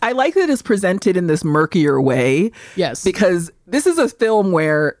Yes. I like that it's presented in this murkier way. Yes. Because this is a film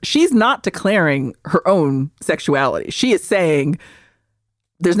where she's not declaring her own sexuality. She is saying,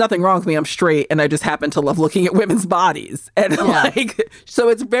 there's nothing wrong with me. I'm straight. And I just happen to love looking at women's bodies. And so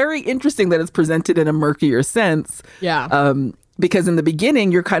it's very interesting that it's presented in a murkier sense. Yeah. Because in the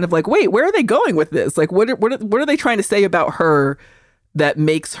beginning, you're kind of like, wait, where are they going with this? Like, what are they trying to say about her that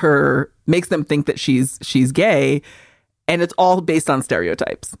makes them think that she's gay? And it's all based on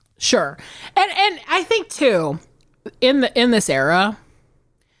stereotypes. Sure. And I think too, in this era,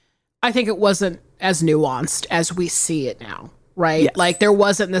 I think it wasn't as nuanced as we see it now. Right. Yes. Like there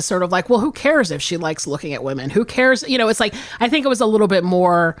wasn't this sort of like, well, who cares if she likes looking at women? Who cares? You know, it's like, I think it was a little bit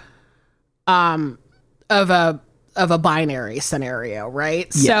more of a binary scenario. Right.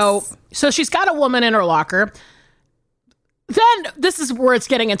 Yes. So she's got a woman in her locker. Then this is where it's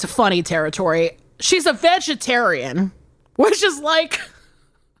getting into funny territory. She's a vegetarian, which is like,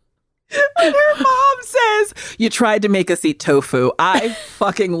 when her mom says, you tried to make us eat tofu, I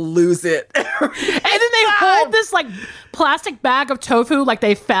fucking lose it. and then they hold this like plastic bag of tofu like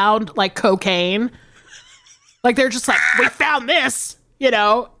they found like cocaine. Like they're just like, we found this, you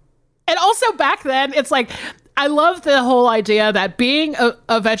know? And also back then, it's like, I love the whole idea that being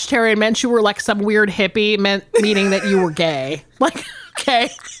a vegetarian meant you were like some weird hippie, meaning that you were gay. Like, okay.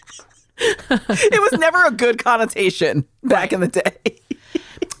 It was never a good connotation back in the day.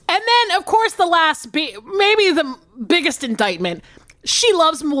 And then, of course, maybe the biggest indictment, she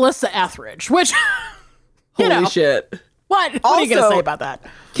loves Melissa Etheridge, which, Holy shit. What are you going to say about that?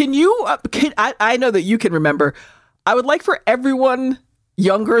 Can you, I know that you can remember, I would like for everyone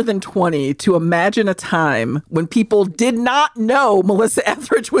younger than 20 to imagine a time when people did not know Melissa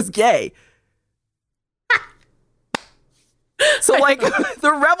Etheridge was gay. So like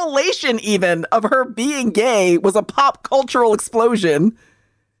the revelation even of her being gay was a pop cultural explosion.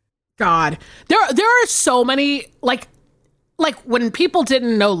 God, there are so many like when people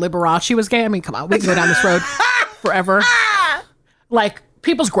didn't know Liberace was gay. I mean, come on, we can go down this road forever. Like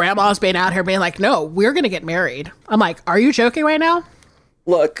people's grandmas being out here being like, no, we're going to get married. I'm like, are you joking right now?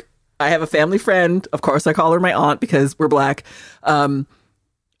 Look, I have a family friend. Of course, I call her my aunt because we're Black.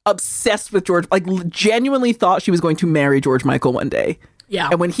 Obsessed with George, like genuinely thought she was going to marry George Michael one day. Yeah.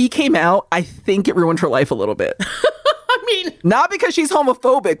 And when he came out, I think it ruined her life a little bit. I mean, not because she's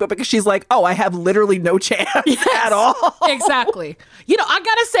homophobic, but because she's like, oh, I have literally no chance at all. Exactly. You know, I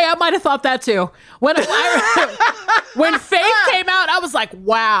gotta say, I might have thought that too. When Faith came out, I was like,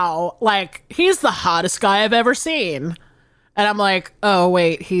 wow, like he's the hottest guy I've ever seen. And I'm like, oh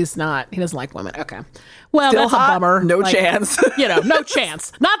wait, he's not. He doesn't like women. Okay. Well, Still that's hot, a bummer. No like, chance. You know, no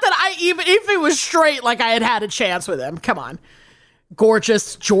chance. Not that I even, if it was straight, like I had a chance with him. Come on.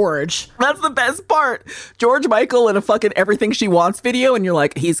 Gorgeous George. That's the best part. George Michael in a fucking Everything She Wants video, and you're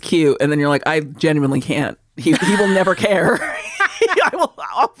like, he's cute. And then you're like, I genuinely can't. He will never care. He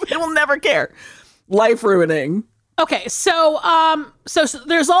will never care. Life ruining. Okay, so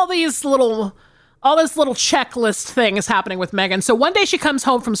there's all this little checklist things happening with Megan. So one day she comes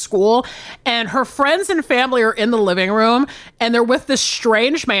home from school and her friends and family are in the living room and they're with this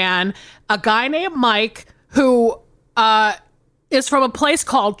strange man, a guy named Mike, who is from a place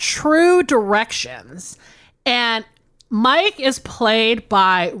called True Directions. And Mike is played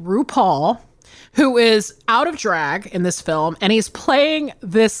by RuPaul, who is out of drag in this film, and he's playing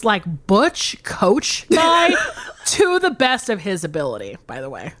this like butch coach guy to the best of his ability, by the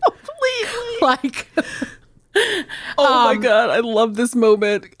way. Completely. Like, oh my God, I love this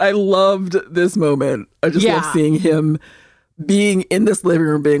moment. I loved this moment. I just love seeing him being in this living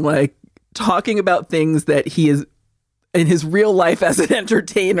room, being like, talking about things that he is in his real life as an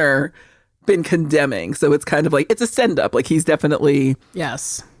entertainer been condemning. So it's kind of like, it's a send-up. Like, he's definitely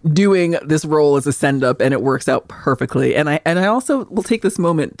doing this role as a send-up, and it works out perfectly. And I also will take this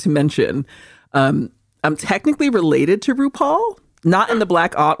moment to mention, I'm technically related to RuPaul, not in the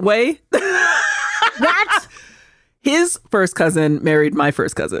Black Aunt way. what? His first cousin married my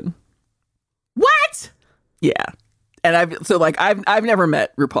first cousin. What? Yeah. And I've never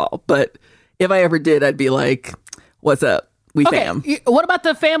met RuPaul, but if I ever did, I'd be like, what's up? We fam. What about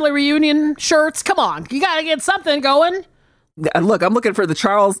the family reunion shirts? Come on. You got to get something going. Look, I'm looking for the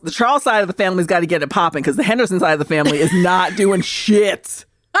Charles side of the family's got to get it popping, because the Henderson side of the family is not doing shit.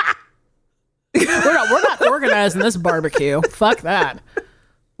 We're not organizing this barbecue. Fuck that.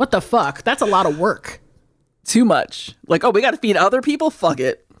 What the fuck? That's a lot of work. Too much. Like, oh, we got to feed other people? Fuck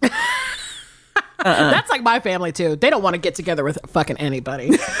it. That's like my family too. They don't want to get together with fucking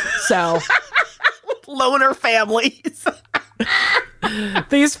anybody. So loner families.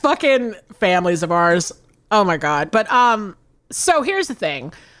 These fucking families of ours. Oh my God. But so here's the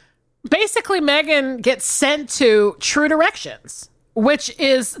thing. Basically, Megan gets sent to True Directions, which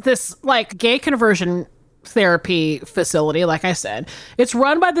is this like gay conversion therapy facility. Like I said, it's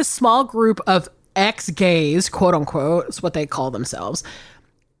run by this small group of ex-gays, quote unquote, is what they call themselves,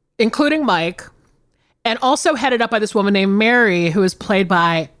 including Mike, and also headed up by this woman named Mary, who is played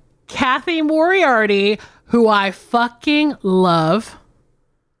by Kathy Moriarty, who I fucking love.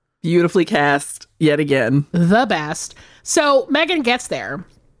 Beautifully cast yet again. The best. So Megan gets there,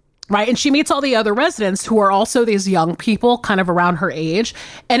 right? And she meets all the other residents who are also these young people kind of around her age.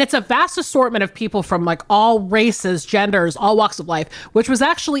 And it's a vast assortment of people from like all races, genders, all walks of life, which was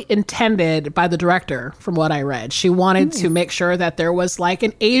actually intended by the director from what I read. She wanted to make sure that there was like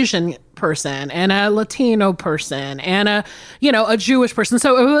an Asian person and a Latino person and a Jewish person.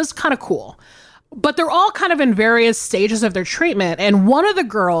 So it was kind of cool. But they're all kind of in various stages of their treatment. And one of the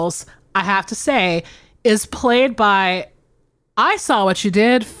girls, I have to say, is played by, I Saw What You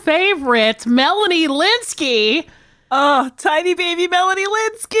Did favorite Melanie Lynskey. Oh, tiny baby Melanie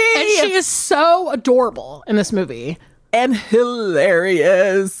Lynskey. And she is so adorable in this movie. And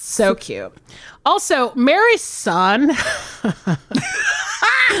hilarious. So cute. Also, Mary's son.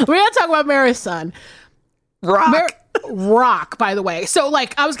 We're going to talk about Mary's son. Rock, by the way. So,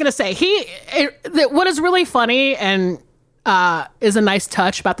 like, I was going to say, what is really funny and is a nice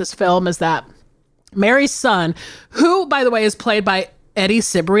touch about this film is that Mary's son, who, by the way, is played by Eddie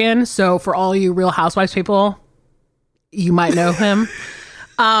Cibrian. So, for all you Real Housewives people, you might know him.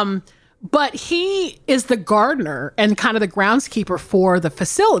 But he is the gardener and kind of the groundskeeper for the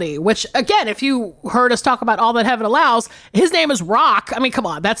facility, which, again, if you heard us talk about All That Heaven Allows, his name is Rock. I mean, come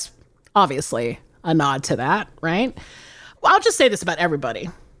on, that's obviously a nod to that, right? Well, I'll just say this about everybody.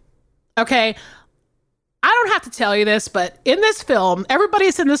 Okay? I don't have to tell you this, but in this film,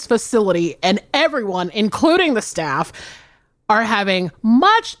 everybody's in this facility and everyone, including the staff, are having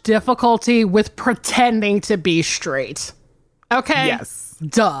much difficulty with pretending to be straight. Okay? Yes.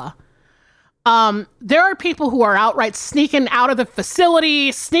 Duh. There are people who are outright sneaking out of the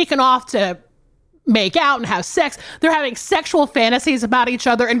facility, sneaking off to make out and have sex. They're having sexual fantasies about each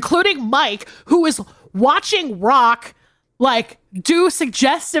other, including Mike, who is watching Rock like do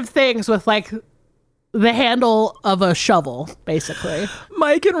suggestive things with like the handle of a shovel, basically.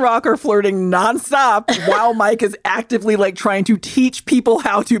 Mike and Rock are flirting nonstop while Mike is actively like trying to teach people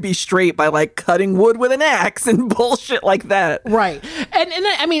how to be straight by like cutting wood with an axe and bullshit like that. Right.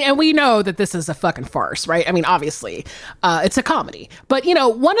 And we know that this is a fucking farce, right? I mean, obviously, it's a comedy. But,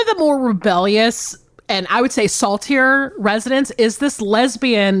 one of the more rebellious and I would say saltier residents is this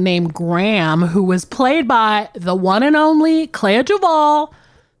lesbian named Graham, who was played by the one and only Clea Duvall.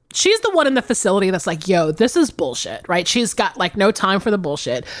 She's the one in the facility that's like, yo, this is bullshit, right? She's got like no time for the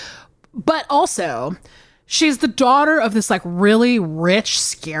bullshit. But also, she's the daughter of this like really rich,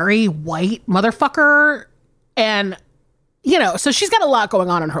 scary white motherfucker. And, so she's got a lot going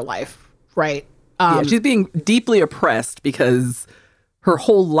on in her life, right? Yeah, she's being deeply oppressed because her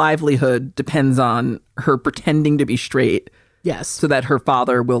whole livelihood depends on her pretending to be straight. Yes. So that her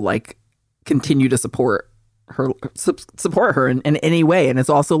father will like continue to support her in any way. And it's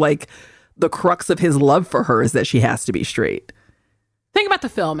also like the crux of his love for her is that she has to be straight. Thing about the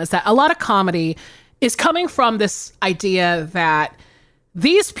film is that a lot of comedy is coming from this idea that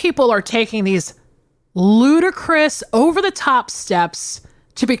these people are taking these ludicrous, over-the-top steps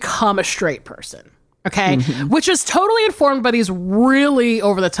to become a straight person. Okay. Which is totally informed by these really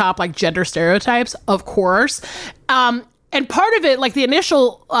over the top, like gender stereotypes, of course. And part of it, like the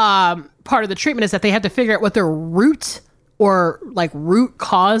initial part of the treatment is that they have to figure out what their root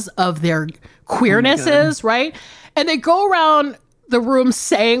cause of their queerness is. Right. And they go around the room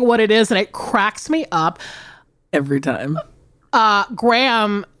saying what it is. And it cracks me up every time.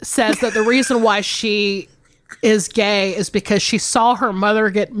 Graham says that the reason why she is gay is because she saw her mother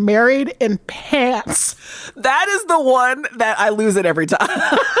get married in pants. That is the one that I lose it every time.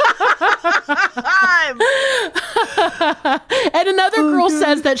 And another girl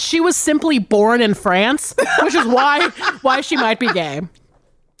says that she was simply born in France, which is why she might be gay.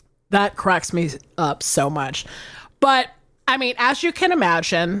 That cracks me up so much. But I mean, as you can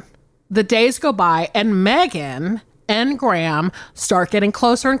imagine, the days go by and Megan and Graham start getting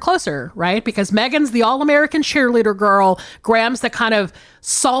closer and closer, right? Because Megan's the all-American cheerleader girl. Graham's the kind of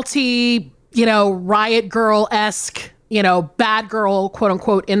salty, riot girl-esque, bad girl, quote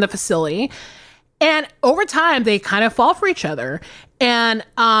unquote, in the facility. And over time, they kind of fall for each other. And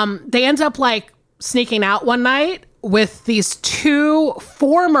they end up like sneaking out one night with these two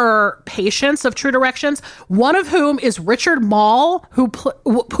former patients of True Directions, one of whom is Richard Mall, who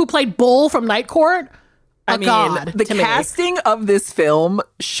played Bull from Night Court. The casting of this film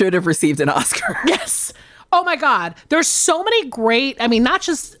should have received an Oscar. Yes. Oh my God. There's so many great, not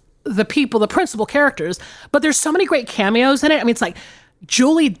just the principal characters, but there's so many great cameos in it. It's like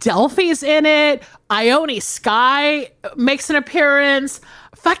Julie Delpy's in it. Ione Skye makes an appearance.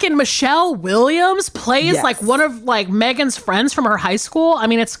 Fucking Michelle Williams plays like one of like Megan's friends from her high school.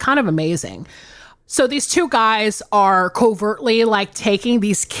 It's kind of amazing. So these two guys are covertly like taking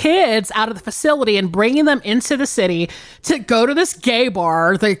these kids out of the facility and bringing them into the city to go to this gay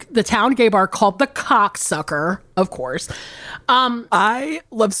bar, the town gay bar called the Cocksucker, of course. I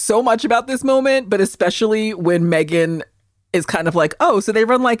love so much about this moment, but especially when Megan is kind of like, oh, so they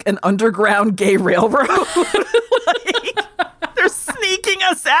run like an underground gay railroad. They're sneaking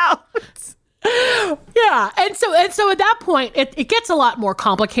us out. Yeah. And so at that point, it gets a lot more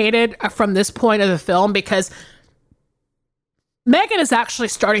complicated from this point of the film because Megan is actually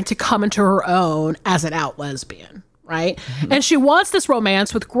starting to come into her own as an out lesbian, right? Mm-hmm. And she wants this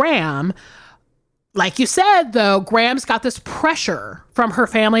romance with Graham. Like you said, though, Graham's got this pressure from her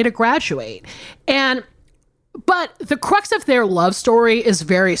family to graduate. But the crux of their love story is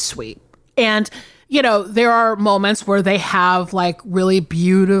very sweet. And, there are moments where they have like really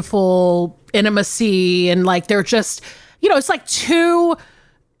beautiful intimacy and like they're just, it's like two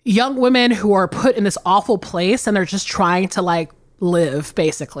young women who are put in this awful place and they're just trying to like live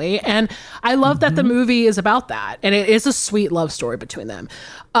basically. And I love that the movie is about that. And it is a sweet love story between them.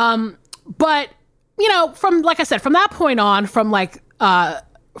 But, from, like I said, from that point on, from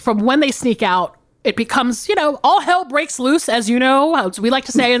when they sneak out, it becomes, all hell breaks loose, as as we like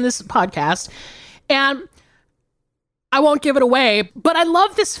to say in this podcast. And I won't give it away, but I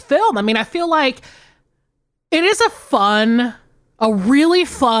love this film. I feel like it is a really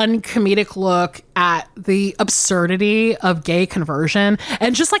fun comedic look at the absurdity of gay conversion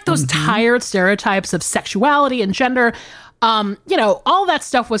and just like those tired stereotypes of sexuality and gender. All that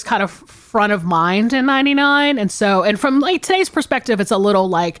stuff was kind of front of mind in 99. And from like today's perspective, it's a little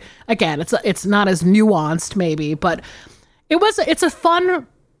like, again, it's not as nuanced maybe, but it's a fun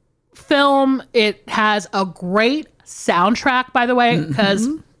film. It has a great soundtrack, by the way, because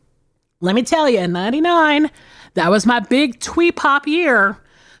let me tell you, in 99, that was my big twee pop year.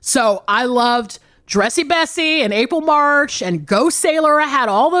 So I loved Dressy Bessie and April March and Go Sailor. I had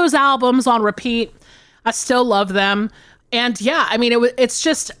all those albums on repeat. I still love them. And yeah, it's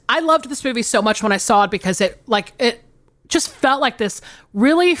just, I loved this movie so much when I saw it because it just felt like this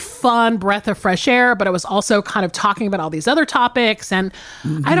really fun breath of fresh air, but it was also kind of talking about all these other topics. And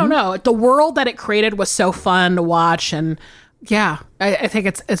I don't know, the world that it created was so fun to watch. And yeah, I think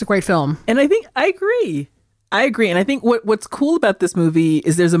it's a great film. And I think I agree. And I think what's cool about this movie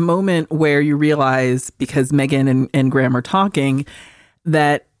is there's a moment where you realize, because Megan and Graham are talking,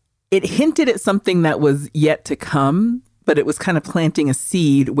 that it hinted at something that was yet to come, but it was kind of planting a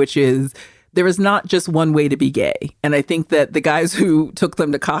seed, which is there is not just one way to be gay. And I think that the guys who took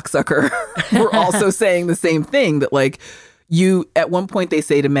them to Cocksucker were also saying the same thing, that like at one point they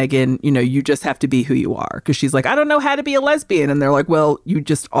say to Megan, you just have to be who you are. Because she's like, I don't know how to be a lesbian. And they're like, well, you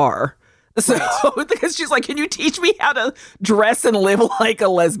just are. So because she's like, can you teach me how to dress and live like a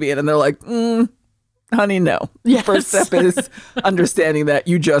lesbian? And they're like, honey, no. Yes. First step is understanding that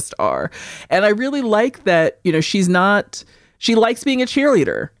you just are. And I really like that, she likes being a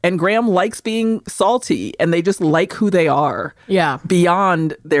cheerleader, and Graham likes being salty, and they just like who they are. Yeah.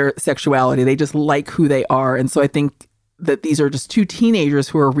 Beyond their sexuality. They just like who they are. And so I think that these are just two teenagers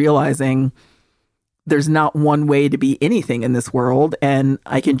who are realizing there's not one way to be anything in this world, and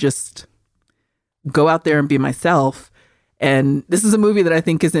I can just go out there and be myself. And this is a movie that I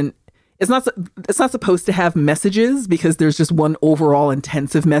think it's not supposed to have messages, because there's just one overall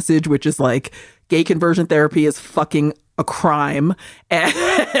intensive message, which is like gay conversion therapy is fucking a crime,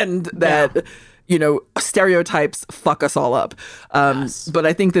 and that stereotypes fuck us all up. Yes. But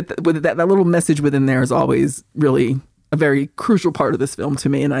I think that with that little message within there is always really a very crucial part of this film to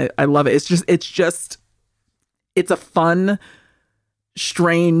me, and I love it. It's a fun,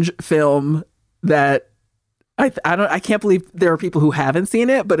 strange film that I can't believe there are people who haven't seen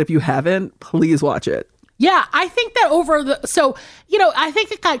it, but if you haven't, please watch it. Yeah, I think that I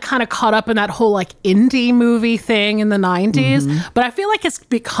think it got kind of caught up in that whole like indie movie thing in the 90s, but I feel like it's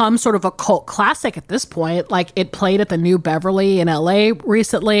become sort of a cult classic at this point. Like, it played at the New Beverly in LA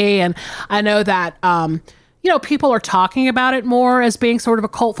recently, and I know that people are talking about it more as being sort of a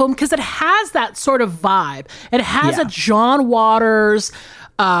cult film because it has that sort of vibe. It has a John Waters,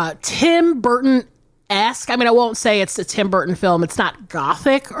 Tim Burton esque. I mean, I won't say it's a Tim Burton film. It's not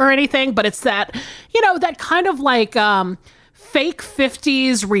gothic or anything, but it's that, that kind of like fake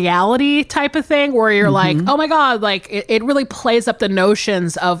 50s reality type of thing where you're like, oh my God, like it really plays up the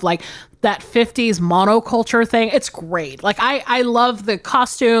notions of like that 50s monoculture thing. It's great. Like I love the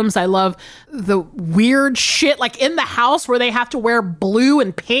costumes. I love the weird shit like in the house where they have to wear blue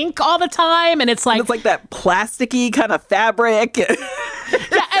and pink all the time. And it's like that plasticky kind of fabric.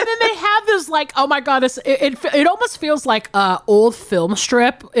 Yeah, and then they have this like, oh my God, it almost feels like a old film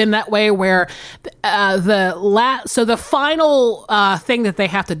strip in that way where the final thing that they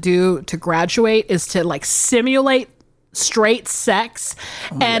have to do to graduate is to like simulate straight sex,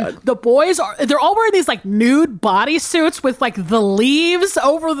 and God. The boys they're all wearing these like nude bodysuits with like the leaves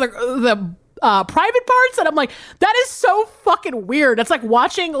over the private parts, and I'm like, that is so fucking weird. It's like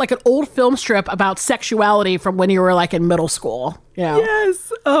watching like an old film strip about sexuality from when you were like in middle school.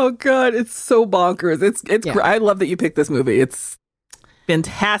 Yes. Oh God, it's so bonkers. It's I love that you picked this movie. It's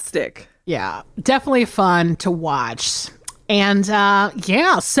fantastic. Yeah, definitely fun to watch. And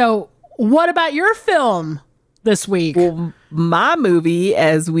so what about your film this week? Well, my movie,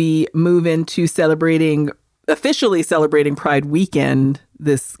 as we move into officially celebrating Pride Weekend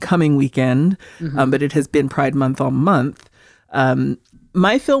this coming weekend, but it has been Pride Month all month.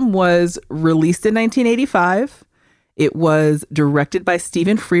 My film was released in 1985. It was directed by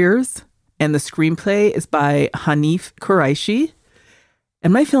Stephen Frears, and the screenplay is by Hanif Qureshi.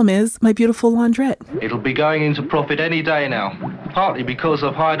 And my film is My Beautiful Laundrette. It'll be going into profit any day now, partly because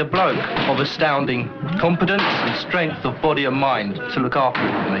I've hired a bloke of astounding competence and strength of body and mind to look after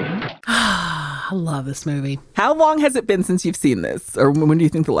it for me. I love this movie. How long has it been since you've seen this? Or when do you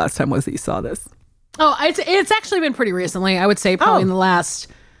think the last time was that you saw this? Oh, it's actually been pretty recently. I would say probably in the last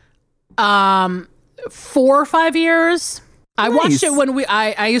 4 or 5 years. I watched it when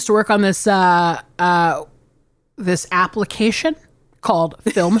I used to work on this this application called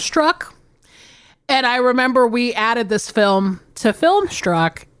Filmstruck. And I remember we added this film to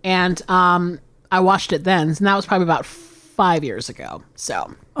Filmstruck, and I watched it then. And that was probably about 5 years ago.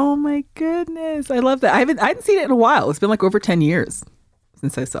 So. Oh my goodness. I love that. I hadn't seen it in a while. It's been like over 10 years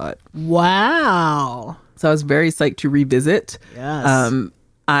since I saw it. Wow. So I was very psyched to revisit. Yes.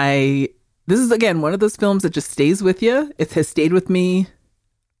 This is, again, one of those films that just stays with you. It has stayed with me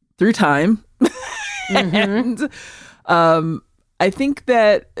through time. And I think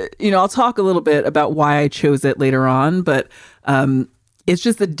that, I'll talk a little bit about why I chose it later on, but it's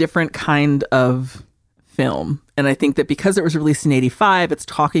just a different kind of film. And I think that because it was released in 85, it's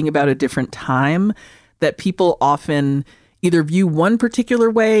talking about a different time that people often either view one particular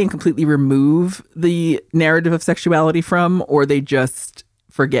way and completely remove the narrative of sexuality from, or they just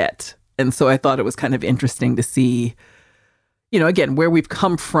forget. And so I thought it was kind of interesting to see, again, where we've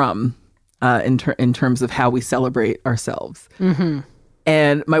come from in terms of how we celebrate ourselves.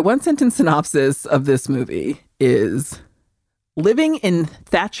 And my one sentence synopsis of this movie is: living in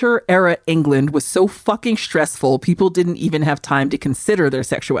Thatcher era England was so fucking stressful, people didn't even have time to consider their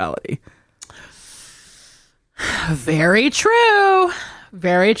sexuality. Very true.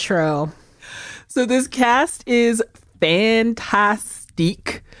 Very true. So this cast is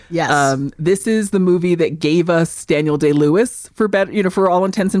fantastic. Yes. This is the movie that gave us Daniel Day-Lewis for all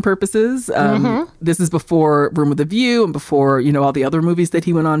intents and purposes. This is before Room with a View and before, all the other movies that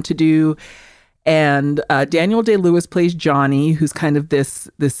he went on to do. And Daniel Day-Lewis plays Johnny, who's kind of this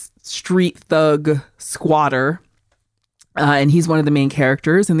street thug squatter. And he's one of the main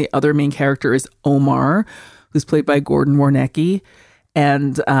characters. And the other main character is Omar, who's played by Gordon Warnecki.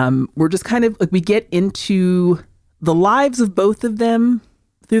 And we're just kind of like, we get into the lives of both of them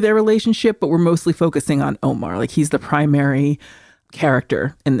through their relationship, but we're mostly focusing on Omar. Like, he's the primary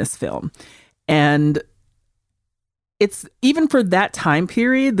character in this film. And it's, even for that time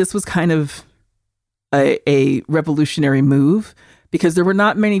period, this was kind of a revolutionary move, because there were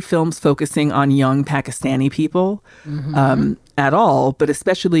not many films focusing on young Pakistani people at all, but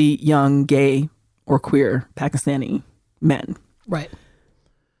especially young gay or queer Pakistani men. Right.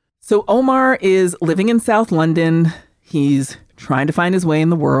 So Omar is living in South London. He's trying to find his way in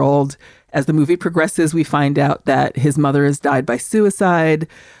the world. As the movie progresses, we find out that his mother has died by suicide.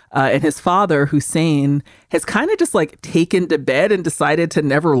 And his father, Hussein, has kind of just like taken to bed and decided to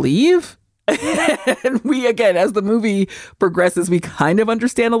never leave. And we, again, as the movie progresses, we kind of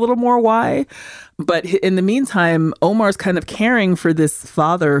understand a little more why. But in the meantime, Omar's kind of caring for this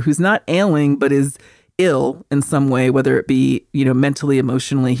father who's not ailing, but is ill in some way, whether it be, mentally,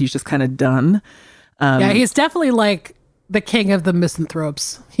 emotionally. He's just kind of done. Yeah, he's definitely like the king of the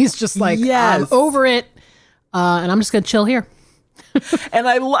misanthropes. He's just like, yes. I'm over it, and I'm just going to chill here. And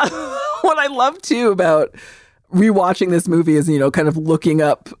I love what I love, too, about rewatching this movie is, kind of looking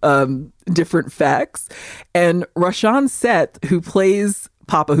up different facts. And Rashan Seth, who plays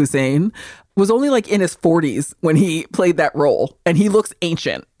Papa Hussein, was only like in his 40s when he played that role. And he looks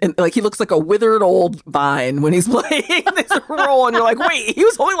ancient. And like, he looks like a withered old vine when he's playing this role. And you're like, wait, he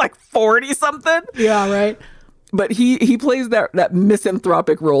was only like 40 something? Yeah, right. But he plays that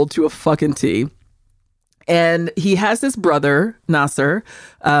misanthropic role to a fucking T. And he has this brother, Nasser,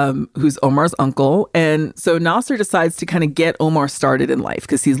 who's Omar's uncle. And so Nasser decides to kind of get Omar started in life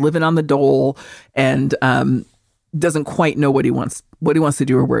because he's living on the dole and doesn't quite know what he wants to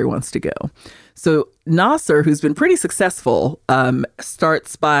do or where he wants to go. So Nasser, who's been pretty successful,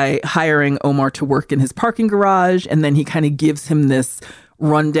 starts by hiring Omar to work in his parking garage. And then he kind of gives him this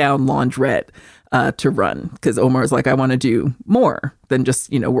rundown laundrette to run, because Omar's like, I want to do more than just,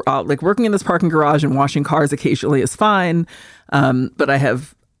 we're like working in this parking garage and washing cars occasionally is fine. But I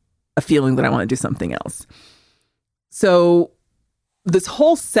have a feeling that I want to do something else. So this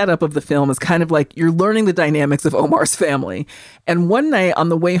whole setup of the film is kind of like you're learning the dynamics of Omar's family. And one night on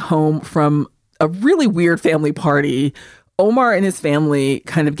the way home from a really weird family party, Omar and his family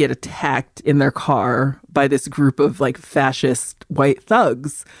kind of get attacked in their car by this group of like fascist white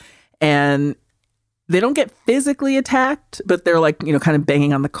thugs. And they don't get physically attacked, but they're like, kind of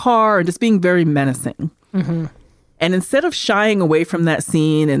banging on the car and just being very menacing. Mm-hmm. And instead of shying away from that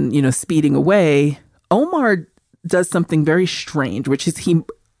scene and, speeding away, Omar does something very strange, which is he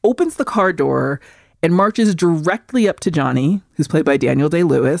opens the car door and marches directly up to Johnny, who's played by Daniel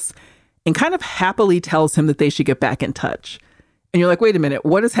Day-Lewis, and kind of happily tells him that they should get back in touch. And you're like, wait a minute,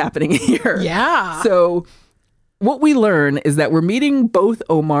 what is happening here? Yeah. So what we learn is that we're meeting both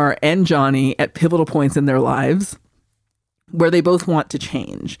Omar and Johnny at pivotal points in their lives where they both want to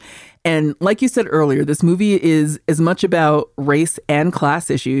change. And like you said earlier, this movie is as much about race and class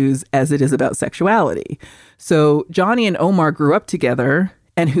issues as it is about sexuality. So Johnny and Omar grew up together,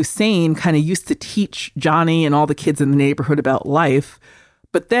 and Hussein kind of used to teach Johnny and all the kids in the neighborhood about life.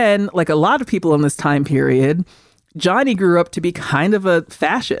 But then, like a lot of people in this time period, Johnny grew up to be kind of a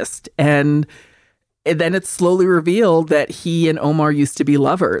fascist, and then it's slowly revealed that he and Omar used to be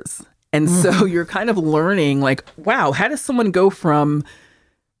lovers. And so you're kind of learning like, wow, how does someone go from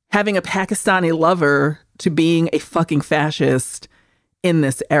having a Pakistani lover to being a fucking fascist in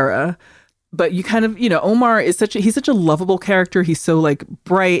this era? But you kind of, Omar is he's such a lovable character. He's so like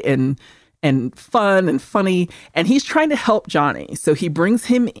bright and fun and funny. And he's trying to help Johnny. So he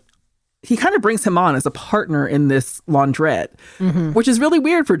kind of brings him on as a partner in this laundrette, which is really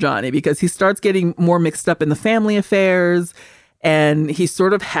weird for Johnny because he starts getting more mixed up in the family affairs, and he's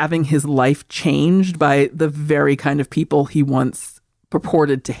sort of having his life changed by the very kind of people he once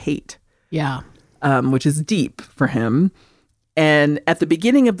purported to hate. Yeah. Which is deep for him. And at the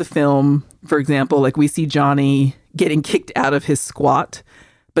beginning of the film, for example, like we see Johnny getting kicked out of his squat,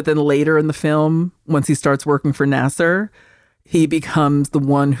 but then later in the film, once he starts working for Nasser, he becomes the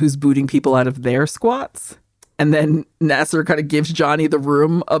one who's booting people out of their squats. And then Nasser kind of gives Johnny the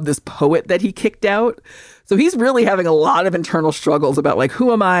room of this poet that he kicked out. So he's really having a lot of internal struggles about like,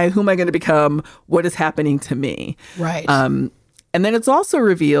 who am I? Who am I going to become? What is happening to me? Right. And then it's also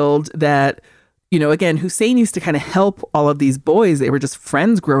revealed that, again, Hussein used to kind of help all of these boys. They were just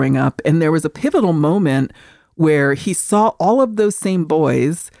friends growing up. And there was a pivotal moment where he saw all of those same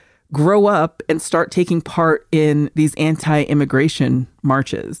boys grow up and start taking part in these anti-immigration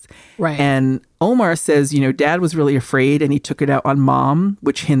marches. Right. And Omar says, dad was really afraid and he took it out on mom,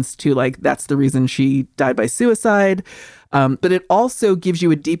 which hints to like, that's the reason she died by suicide. But it also gives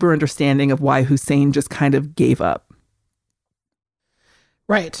you a deeper understanding of why Hussein just kind of gave up.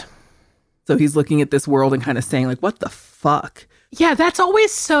 Right. So he's looking at this world and kind of saying like, what the fuck? Yeah, that's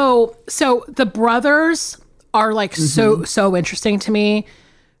always so the brothers are like so interesting to me,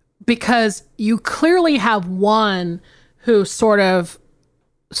 because you clearly have one who sort of,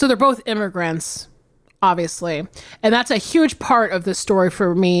 so they're both immigrants, obviously. And that's a huge part of the story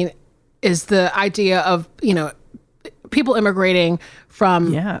for me, is the idea of, people immigrating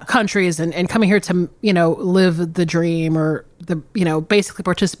from countries and coming here to, live the dream, or basically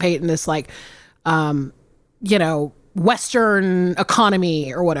participate in this like, Western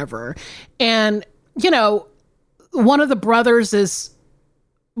economy or whatever. And, one of the brothers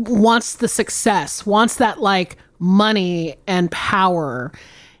wants the success, wants that like money and power.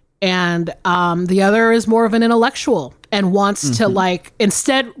 And the other is more of an intellectual and wants to like,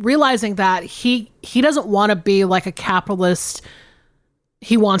 instead realizing that he doesn't want to be like a capitalist.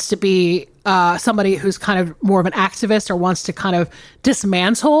 He wants to be somebody who's kind of more of an activist, or wants to kind of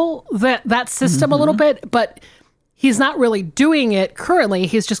dismantle that system a little bit. But he's not really doing it currently.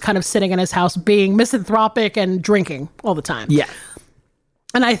 He's just kind of sitting in his house being misanthropic and drinking all the time. Yeah.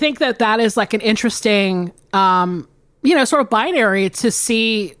 And I think that is like an interesting, sort of binary to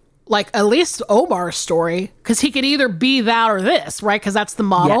see, like at least Omar's story, because he could either be that or this, right? Because that's the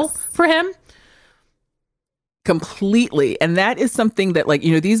model for him. Completely. And that is something that like,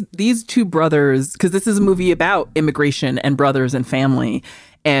 these two brothers, because this is a movie about immigration and brothers and family,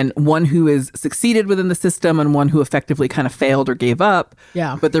 and one who is succeeded within the system and one who effectively kind of failed or gave up.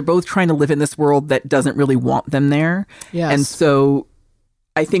 Yeah. But they're both trying to live in this world that doesn't really want them there. Yes. And so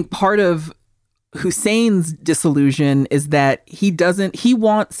I think part of Hussein's disillusion is that he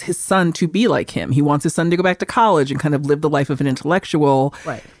wants his son to be like him. He wants his son to go back to college and kind of live the life of an intellectual.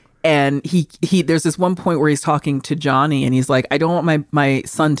 Right. And he there's this one point where he's talking to Johnny and he's like, I don't want my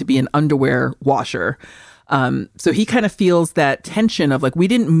son to be an underwear washer. So he kind of feels that tension of like, we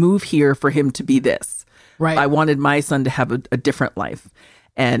didn't move here for him to be this. Right. I wanted my son to have a different life.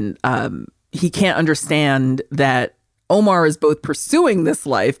 And he can't understand that Omar is both pursuing this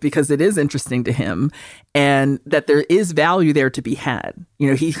life because it is interesting to him, and that there is value there to be had.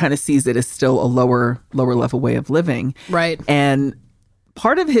 He kind of sees it as still a lower level way of living. Right. And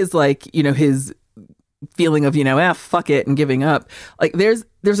part of his like, his feeling of, fuck it and giving up. Like there's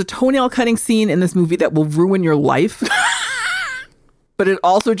a toenail cutting scene in this movie that will ruin your life. But it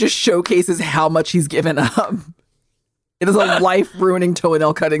also just showcases how much he's given up. It is a life ruining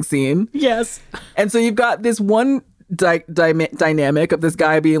toenail cutting scene. Yes. And so you've got this one dynamic of this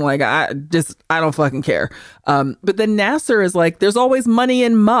guy being like, I don't fucking care. But then Nasser is like, there's always money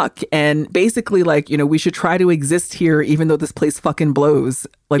in muck. And basically like, we should try to exist here, even though this place fucking blows.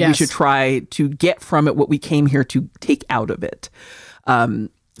 Like we should try to get from it what we came here to take out of it.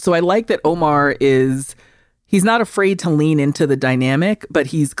 So I like that Omar he's not afraid to lean into the dynamic, but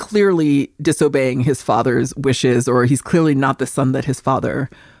he's clearly disobeying his father's wishes, or he's clearly not the son that his father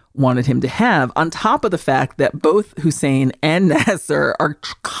wanted him to have, on top of the fact that both Hussein and Nasser are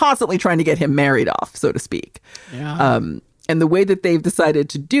constantly trying to get him married off, so to speak. Yeah. And the way that they've decided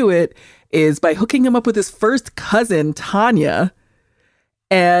to do it is by hooking him up with his first cousin, Tanya.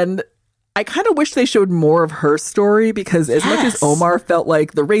 And I kind of wish they showed more of her story, because as much as Omar felt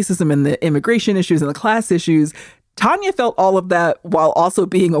like the racism and the immigration issues and the class issues, Tanya felt all of that while also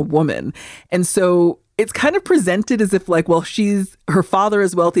being a woman. And so it's kind of presented as if like, well, her father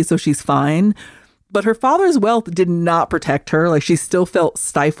is wealthy, so she's fine. But her father's wealth did not protect her. Like she still felt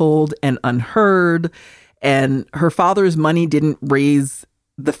stifled and unheard. And her father's money didn't raise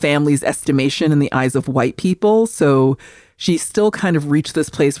the family's estimation in the eyes of white people. So she still kind of reached this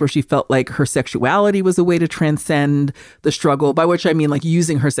place where she felt like her sexuality was a way to transcend the struggle, by which I mean like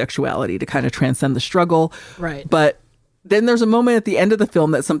using her sexuality to kind of transcend the struggle. Right. But then there's a moment at the end of the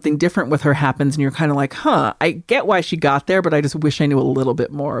film that something different with her happens, and you're kind of like, I get why she got there, but I just wish I knew a little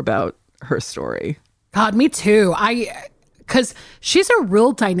bit more about her story. God, me too. Because she's a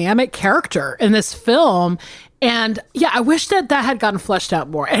real dynamic character in this film. And yeah, I wish that had gotten fleshed out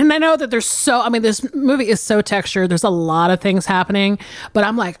more. And I know that this movie is so textured. There's a lot of things happening, but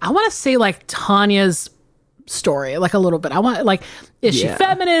I'm like, I want to see like Tanya's story like a little bit. I want like, is she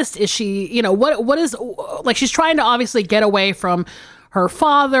feminist? Is she, what is like, she's trying to obviously get away from her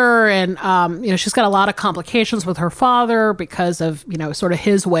father, and she's got a lot of complications with her father because of sort of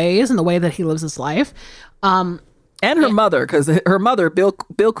his ways and the way that he lives his life. And her mother, because her mother,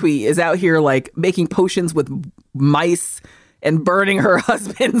 Bilqui, is out here like making potions with mice and burning her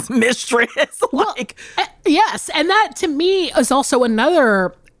husband's mistress. Yes. And that to me is also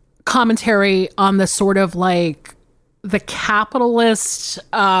another commentary on the sort of like the capitalist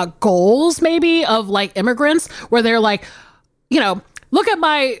goals maybe of like immigrants, where they're like, look at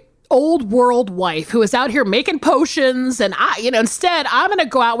my old world wife who is out here making potions, and instead I'm going to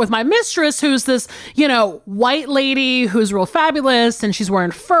go out with my mistress who's this, white lady who's real fabulous, and she's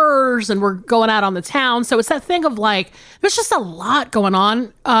wearing furs, and we're going out on the town. So it's that thing of like, there's just a lot going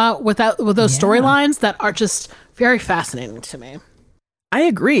on with those storylines that are just very fascinating to me. I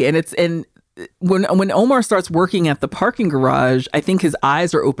agree. And when Omar starts working at the parking garage, I think his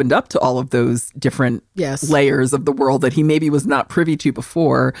eyes are opened up to all of those different layers of the world that he maybe was not privy to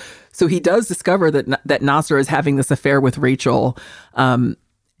before. So he does discover that Nasser is having this affair with Rachel, and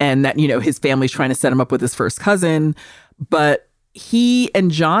that, his family's trying to set him up with his first cousin. But he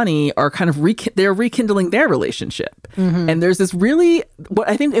and Johnny are kind of they're rekindling their relationship. Mm-hmm. And there's this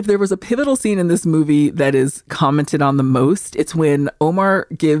I think if there was a pivotal scene in this movie that is commented on the most, it's when Omar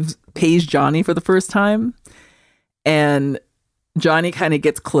pays Johnny for the first time, and Johnny kind of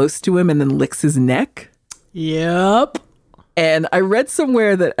gets close to him and then licks his neck. Yep. And I read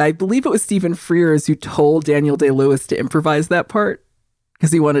somewhere that I believe it was Stephen Frears who told Daniel Day-Lewis to improvise that part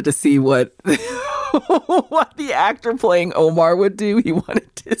because he wanted to see what what the actor playing Omar would do. He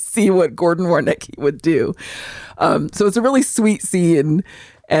wanted to see what Gordon Warnecki would do. So it's a really sweet scene,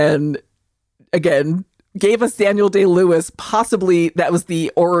 and again, gave us Daniel Day-Lewis. Possibly that was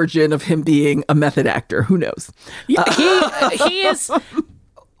the origin of him being a method actor. Who knows? He is,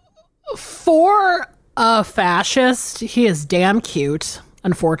 for a fascist, he is damn cute,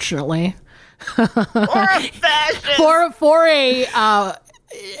 unfortunately. For a fascist. For a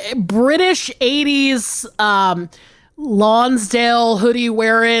British 80s Lonsdale hoodie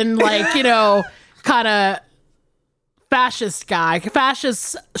wearing, like, kind of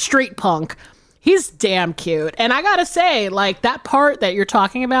fascist street punk. He's damn cute. And I gotta say, like, that part that you're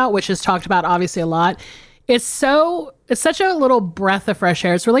talking about, which is talked about obviously a lot, it's such a little breath of fresh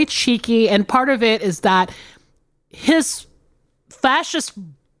air. It's really cheeky. And part of it is that his fascist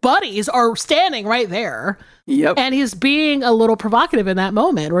buddies are standing right there. Yep. And he's being a little provocative in that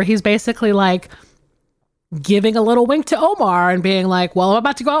moment, where he's basically like giving a little wink to Omar and being like, well, I'm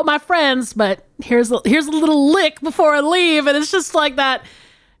about to go out with my friends, but here's a little lick before I leave. And it's just like that.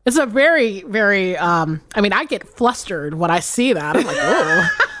 It's a very, very, I get flustered when I see that. I'm like,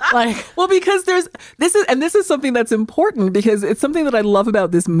 oh, well, because this is something that's important, because it's something that I love about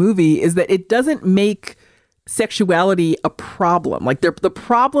this movie is that it doesn't make sexuality a problem. Like, the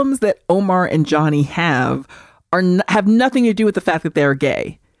problems that Omar and Johnny have nothing to do with the fact that they're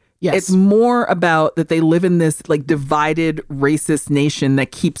gay. Yes. It's more about that they live in this like divided racist nation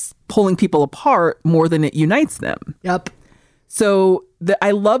that keeps pulling people apart more than it unites them. Yep. So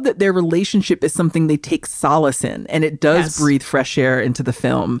I love that their relationship is something they take solace in, and it does breathe fresh air into the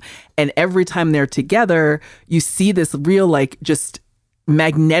film. And every time they're together, you see this real, like, just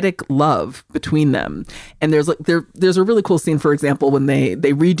magnetic love between them. And there's a really cool scene, for example, when they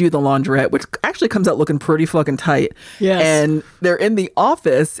redo the laundrette, which actually comes out looking pretty fucking tight. Yes. And they're in the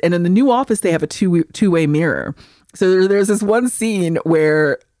office, and in the new office, they have a two-way mirror. So there's this one scene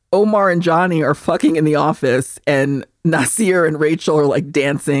where Omar and Johnny are fucking in the office, and Nasir and Rachel are like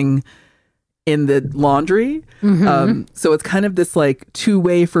dancing in the laundry. Mm-hmm. So it's kind of this like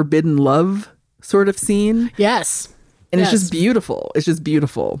two-way forbidden love sort of scene. Yes. And it's just beautiful. It's just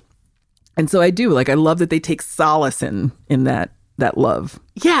beautiful. And so I love that they take solace in that love.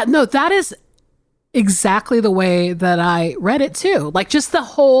 Yeah, no, that is exactly the way that I read it too. Like, just the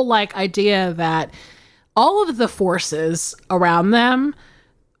whole like idea that all of the forces around them,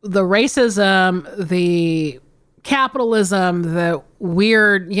 the racism, the capitalism, the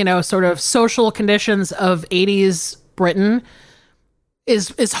weird, sort of social conditions of 80s Britain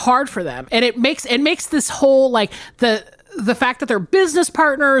is hard for them. And it makes this whole, like, the fact that they're business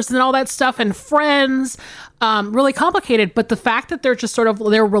partners and all that stuff and friends, really complicated. But the fact that they're just sort of,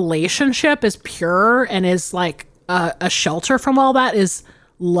 their relationship is pure and is like a shelter from all that is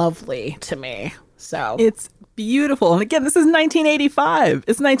lovely to me. So it's beautiful. And again, this is 1985.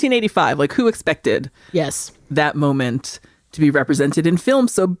 It's 1985. Like, who expected that moment to be represented in film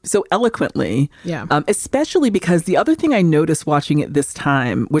so eloquently? Yeah. Especially because the other thing I noticed watching it this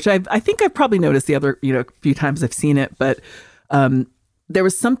time, which I think I've probably noticed the other few times I've seen it, but there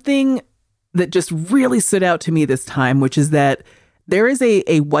was something that just really stood out to me this time, which is that there is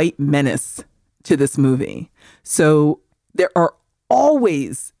a white menace to this movie. So there are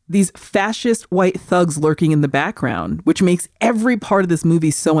always these fascist white thugs lurking in the background, which makes every part of this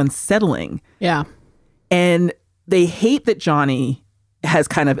movie so unsettling. Yeah. And they hate that Johnny has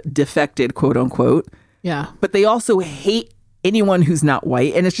kind of defected, quote unquote. Yeah. But they also hate anyone who's not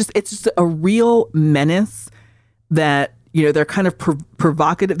white. And it's just a real menace that, you know, they're kind of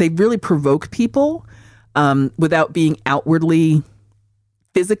provocative. They really provoke people without being outwardly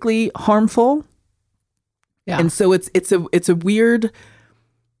physically harmful. Yeah. And so it's weird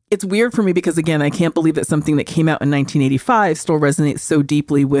for me because, again, I can't believe that something that came out in 1985 still resonates so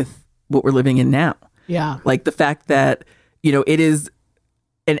deeply with what we're living in now. Yeah. Like the fact that, you know, it is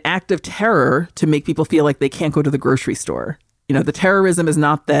an act of terror to make people feel like they can't go to the grocery store. You know, the terrorism is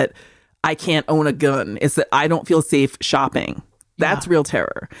not that I can't own a gun. It's that I don't feel safe shopping. That's real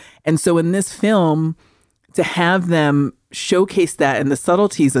terror. And so in this film, to have them showcase that and the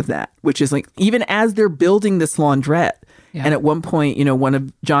subtleties of that, which is like, even as they're building this laundrette, and at one point, you know, one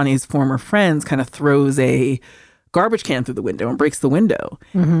of Johnny's former friends kind of throws a garbage can through the window and breaks the window.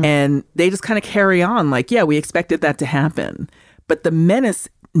 Mm-hmm. And they just kind of carry on like, yeah, we expected that to happen. But the menace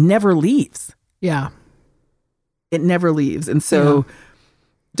never leaves. Yeah. It never leaves. And so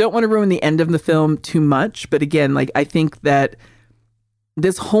don't want to ruin the end of the film too much. But again, like, I think that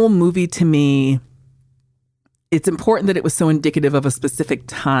this whole movie, to me, it's important that it was so indicative of a specific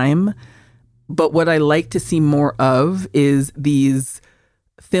time. But what I like to see more of is these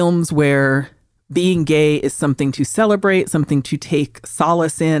films where being gay is something to celebrate, something to take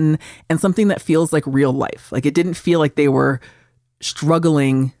solace in, and something that feels like real life. Like, it didn't feel like they were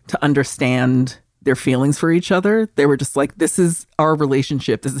struggling to understand their feelings for each other. They were just like, this is our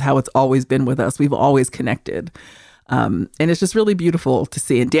relationship. This is how it's always been with us. We've always connected. And it's just really beautiful to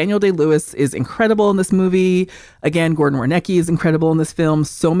see. And Daniel Day-Lewis is incredible in this movie. Again, Gordon Wernicke is incredible in this film.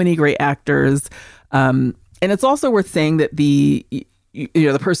 So many great actors. And it's also worth saying that the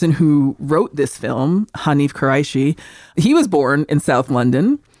person who wrote this film, Hanif Kureishi, he was born in South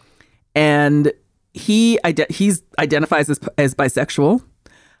London, and he identifies as bisexual.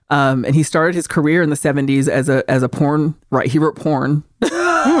 And he started his career in the 70s as a porn, right? He wrote porn,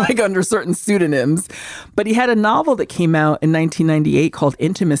 like under certain pseudonyms. But he had a novel that came out in 1998 called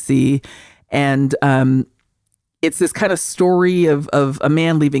Intimacy. And it's this kind of story of a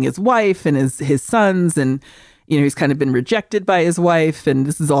man leaving his wife and his sons. And, you know, he's kind of been rejected by his wife. And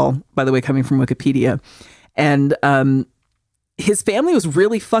this is all, by the way, coming from Wikipedia. And his family was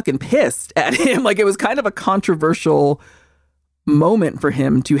really fucking pissed at him. Like, it was kind of a controversial moment for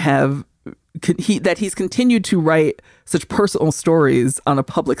him to have that he's continued to write such personal stories on a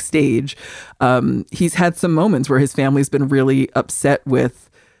public stage. He's had some moments where his family's been really upset with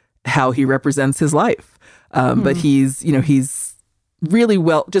how he represents his life. But he's really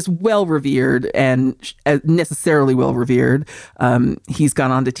well revered, and necessarily well revered. He's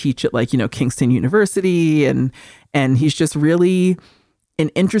gone on to teach at Kingston University, and he's just really an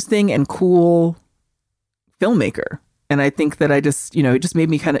interesting and cool filmmaker. And I think that it just made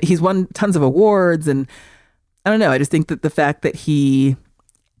me he's won tons of awards, and I don't know, I just think that the fact that he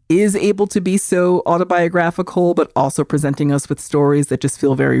is able to be so autobiographical, but also presenting us with stories that just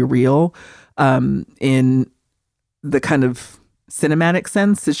feel very real, in the kind of cinematic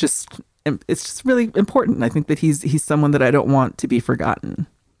sense, it's just really important. I think that he's someone that I don't want to be forgotten.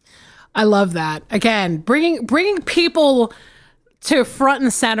 I love that. Again, bringing people to front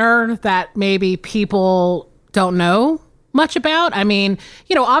and center that maybe people don't know much about. I mean,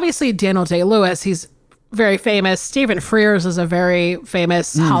 obviously Daniel Day-Lewis, he's very famous. Stephen Frears is a very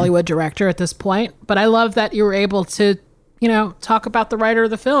famous Hollywood director at this point. But I love that you were able to, talk about the writer of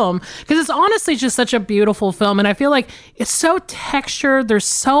the film, because it's honestly just such a beautiful film. And I feel like it's so textured. There's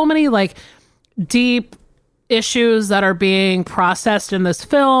so many deep issues that are being processed in this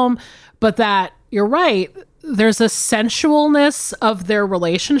film, but that you're right. There's a sensualness of their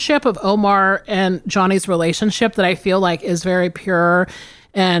relationship, of Omar and Johnny's relationship, that I feel like is very pure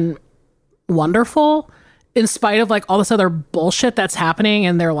and wonderful, in spite of all this other bullshit that's happening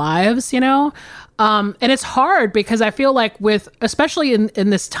in their lives, and it's hard because I feel like especially in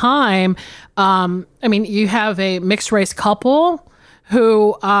this time, you have a mixed race couple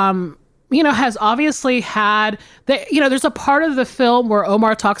who, has obviously had, there's a part of the film where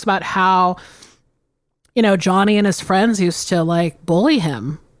Omar talks about how, Johnny and his friends used to bully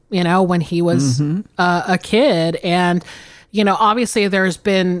him, when he was a kid. And, obviously there's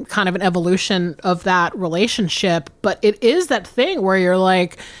been kind of an evolution of that relationship, but it is that thing where you're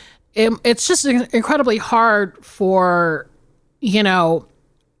it's just incredibly hard for,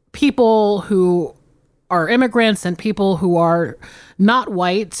 people who are immigrants and people who are not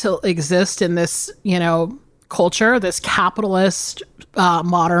white to exist in this, culture, this capitalist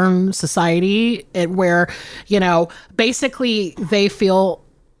modern society, where, basically they feel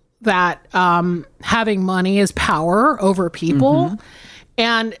that having money is power over people.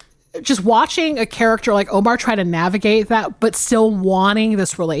 And just watching a character like Omar try to navigate that, but still wanting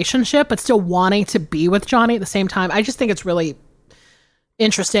this relationship, but still wanting to be with Johnny at the same time. I just think it's really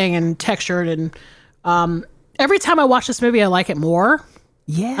interesting and textured. And every time I watch this movie, I like it more.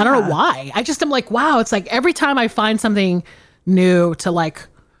 Yeah. I don't know why. I just am like, wow, it's like every time I find something new to like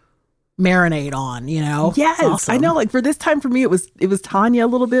marinate on, Yes. Awesome. I know, like for this time for me, it was Tanya a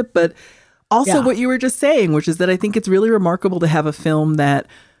little bit, but also what you were just saying, which is that I think it's really remarkable to have a film that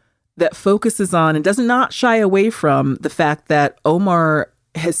focuses on and does not shy away from the fact that Omar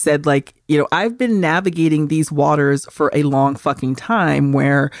has said, like, I've been navigating these waters for a long fucking time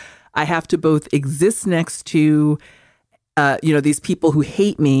where I have to both exist next to, these people who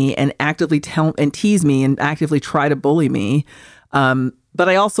hate me and actively tell and tease me and actively try to bully me. But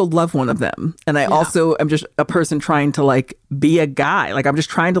I also love one of them. And I also am just a person trying to like be a guy. Like I'm just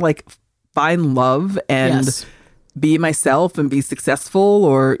trying to like find love and be myself and be successful,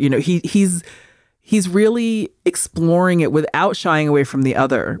 or he's really exploring it without shying away from the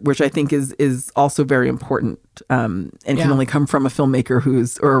other, which I think is also very important, and can only come from a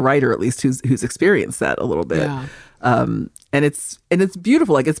filmmaker or a writer at least who's experienced that a little bit. And it's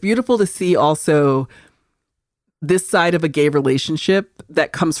beautiful. Like it's beautiful to see also this side of a gay relationship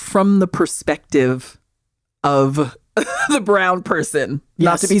that comes from the perspective of the brown person.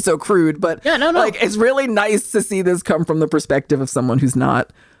 Not to be so crude, but like it's really nice to see this come from the perspective of someone who's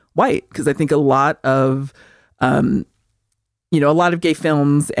not white, because I think a lot of gay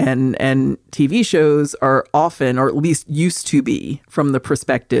films and TV shows are often, or at least used to be, from the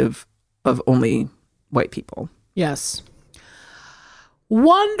perspective of only white people. Yes.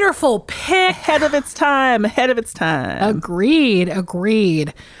 Wonderful pick. Ahead of its time. Agreed.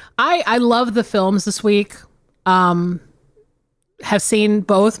 I love the films this week. Have seen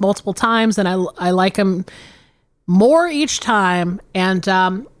both multiple times, and I like them more each time. And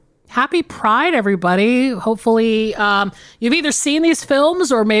happy Pride, everybody. Hopefully you've either seen these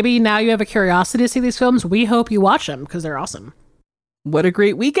films or maybe now you have a curiosity to see these films. We hope you watch them because they're awesome. What a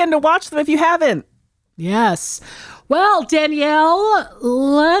great weekend to watch them if you haven't. Yes. Well, Danielle,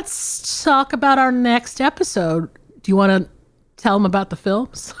 let's talk about our next episode. Do you want to tell them about the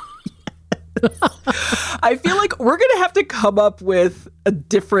films? I feel like we're going to have to come up with a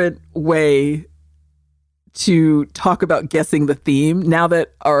different way to talk about guessing the theme now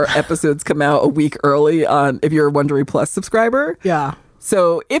that our episodes come out a week early on if you're a Wondery Plus subscriber. Yeah.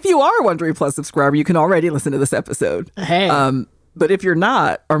 So if you are a Wondery Plus subscriber, you can already listen to this episode. Hey. But if you're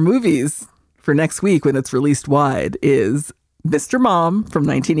not, our movies for next week when it's released wide is Mr. Mom from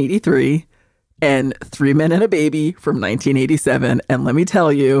 1983 and 3 Men and a Baby from 1987. And let me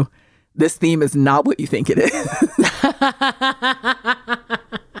tell you, this theme is not what you think it is.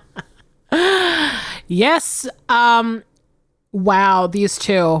 Yes. Wow, these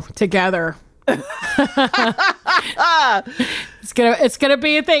two together. It's gonna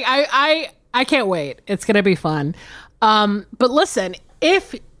be a thing. I can't wait. It's gonna be fun. But listen,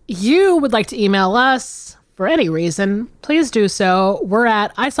 if you would like to email us for any reason, please do so. We're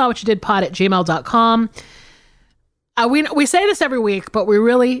at isawwhatyoudidpod@gmail.com. We say this every week, but we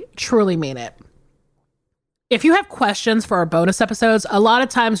really, truly mean it. If you have questions for our bonus episodes, a lot of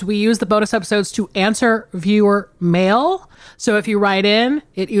times we use the bonus episodes to answer viewer mail. So if you write in,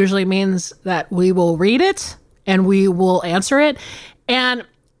 it usually means that we will read it and we will answer it. And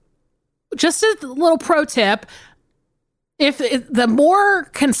just a little pro tip, the more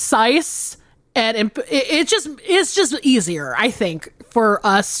concise and it's just easier, I think, for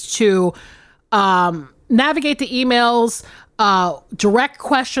us to navigate the emails. Direct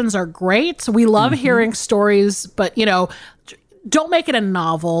questions are great. We love hearing stories, but don't make it a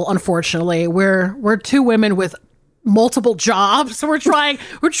novel. Unfortunately, we're two women with multiple jobs, so we're trying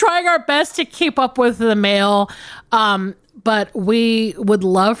our best to keep up with the mail. But we would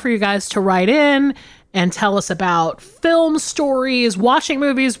love for you guys to write in and tell us about film stories, watching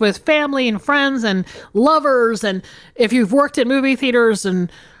movies with family and friends and lovers. And if you've worked in movie theaters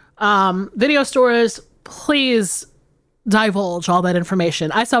and video stores, please divulge all that information.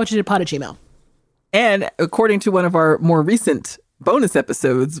 I saw what you did pod at Gmail. And according to one of our more recent bonus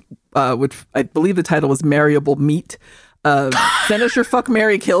episodes, which I believe the title was Marryable Meat, send us your fuck,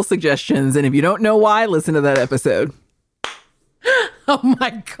 marry, kill suggestions. And if you don't know why, listen to that episode. Oh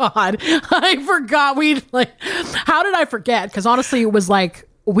my God. I forgot. How did I forget? Because honestly, it was like,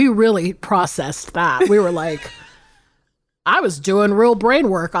 we really processed that. We were like, I was doing real brain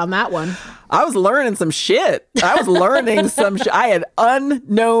work on that one. I was learning some shit. I was learning some shit. I had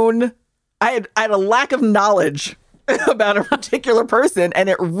a lack of knowledge about a particular person, and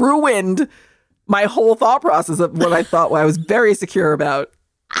it ruined my whole thought process of what I was very secure about.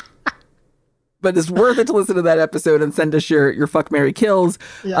 But it's worth it to listen to that episode and send us your fuck, marry, kills.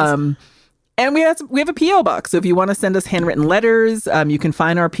 Yes. And we have a P.O. box. So if you want to send us handwritten letters, you can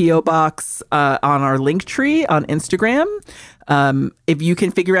find our P.O. box on our link tree on Instagram. If you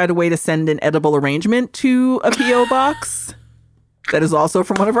can figure out a way to send an edible arrangement to a P.O. box, that is also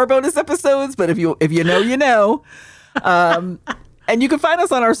from one of our bonus episodes. But if you know, you know. And you can find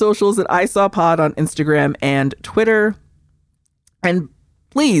us on our socials at ISawPod on Instagram and Twitter. And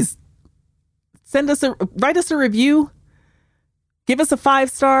please write us a review. Give us a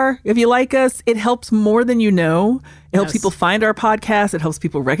 5-star if you like us. It helps more than you know. It helps people find our podcast. It helps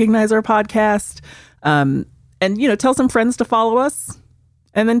people recognize our podcast. And, tell some friends to follow us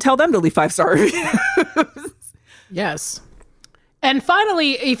and then tell them to leave 5-star reviews. Yes. And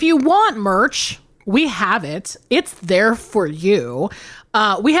finally, if you want merch, we have it. It's there for you.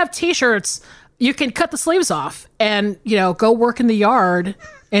 We have t-shirts. You can cut the sleeves off and, go work in the yard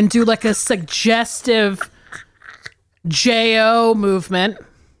and do like a suggestive J-O movement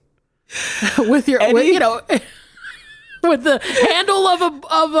with your, with the handle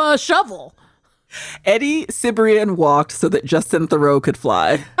of a shovel. Eddie Cibrian walked so that Justin Thoreau could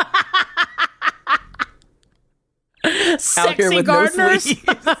fly. Sexy gardeners.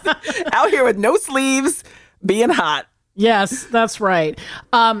 Out here with no sleeves, being hot. Yes, that's right.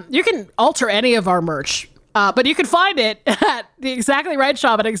 You can alter any of our merch, but you can find it at the Exactly Right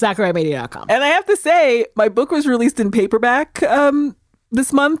shop at exactlyrightmedia.com. And I have to say, my book was released in paperback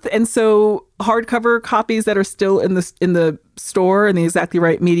this month, and so hardcover copies that are still in the store, in the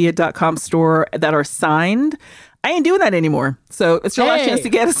exactlyrightmedia.com store, that are signed, I ain't doing that anymore. So it's your last chance to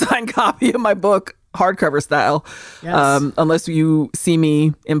get a signed copy of my book, hardcover style, unless you see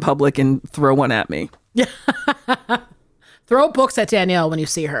me in public and throw one at me. Throw books at Danielle when you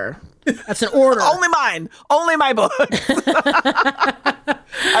see her. That's an order. Only mine. Only my books.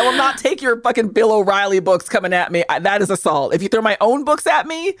 I will not take your fucking Bill O'Reilly books coming at me. That is assault. If you throw my own books at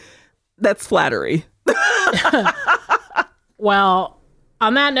me, that's flattery. Well,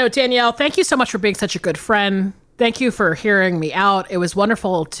 on that note, Danielle, thank you so much for being such a good friend. Thank you for hearing me out. It was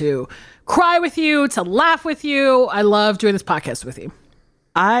wonderful to cry with you, to laugh with you. I love doing this podcast with you.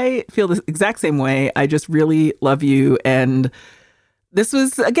 I feel the exact same way. I just really love you. And this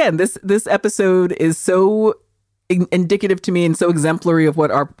was, again, this episode is so indicative to me and so exemplary of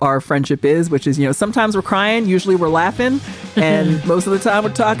what our friendship is, which is, sometimes we're crying, usually we're laughing, and most of the time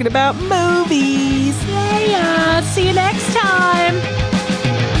we're talking about movies. Yeah. See you next time.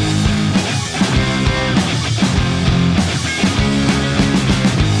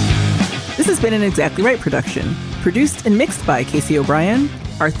 This has been an Exactly Right production, produced and mixed by Casey O'Brien.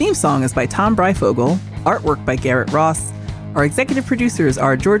 Our theme song is by Tom Breifogel, artwork by Garrett Ross. Our executive producers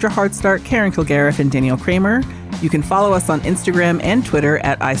are Georgia Hardstart, Karen Kilgariff, and Danielle Kramer. You can follow us on Instagram and Twitter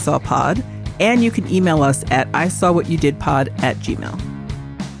at ISawPod, and you can email us at isawwhatyoudidpod@gmail.com.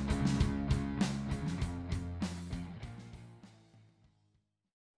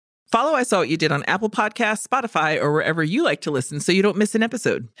 Follow I Saw What You Did on Apple Podcasts, Spotify, or wherever you like to listen so you don't miss an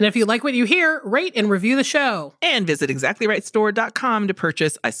episode. And if you like what you hear, rate and review the show. And visit exactlyrightstore.com to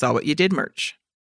purchase I Saw What You Did merch.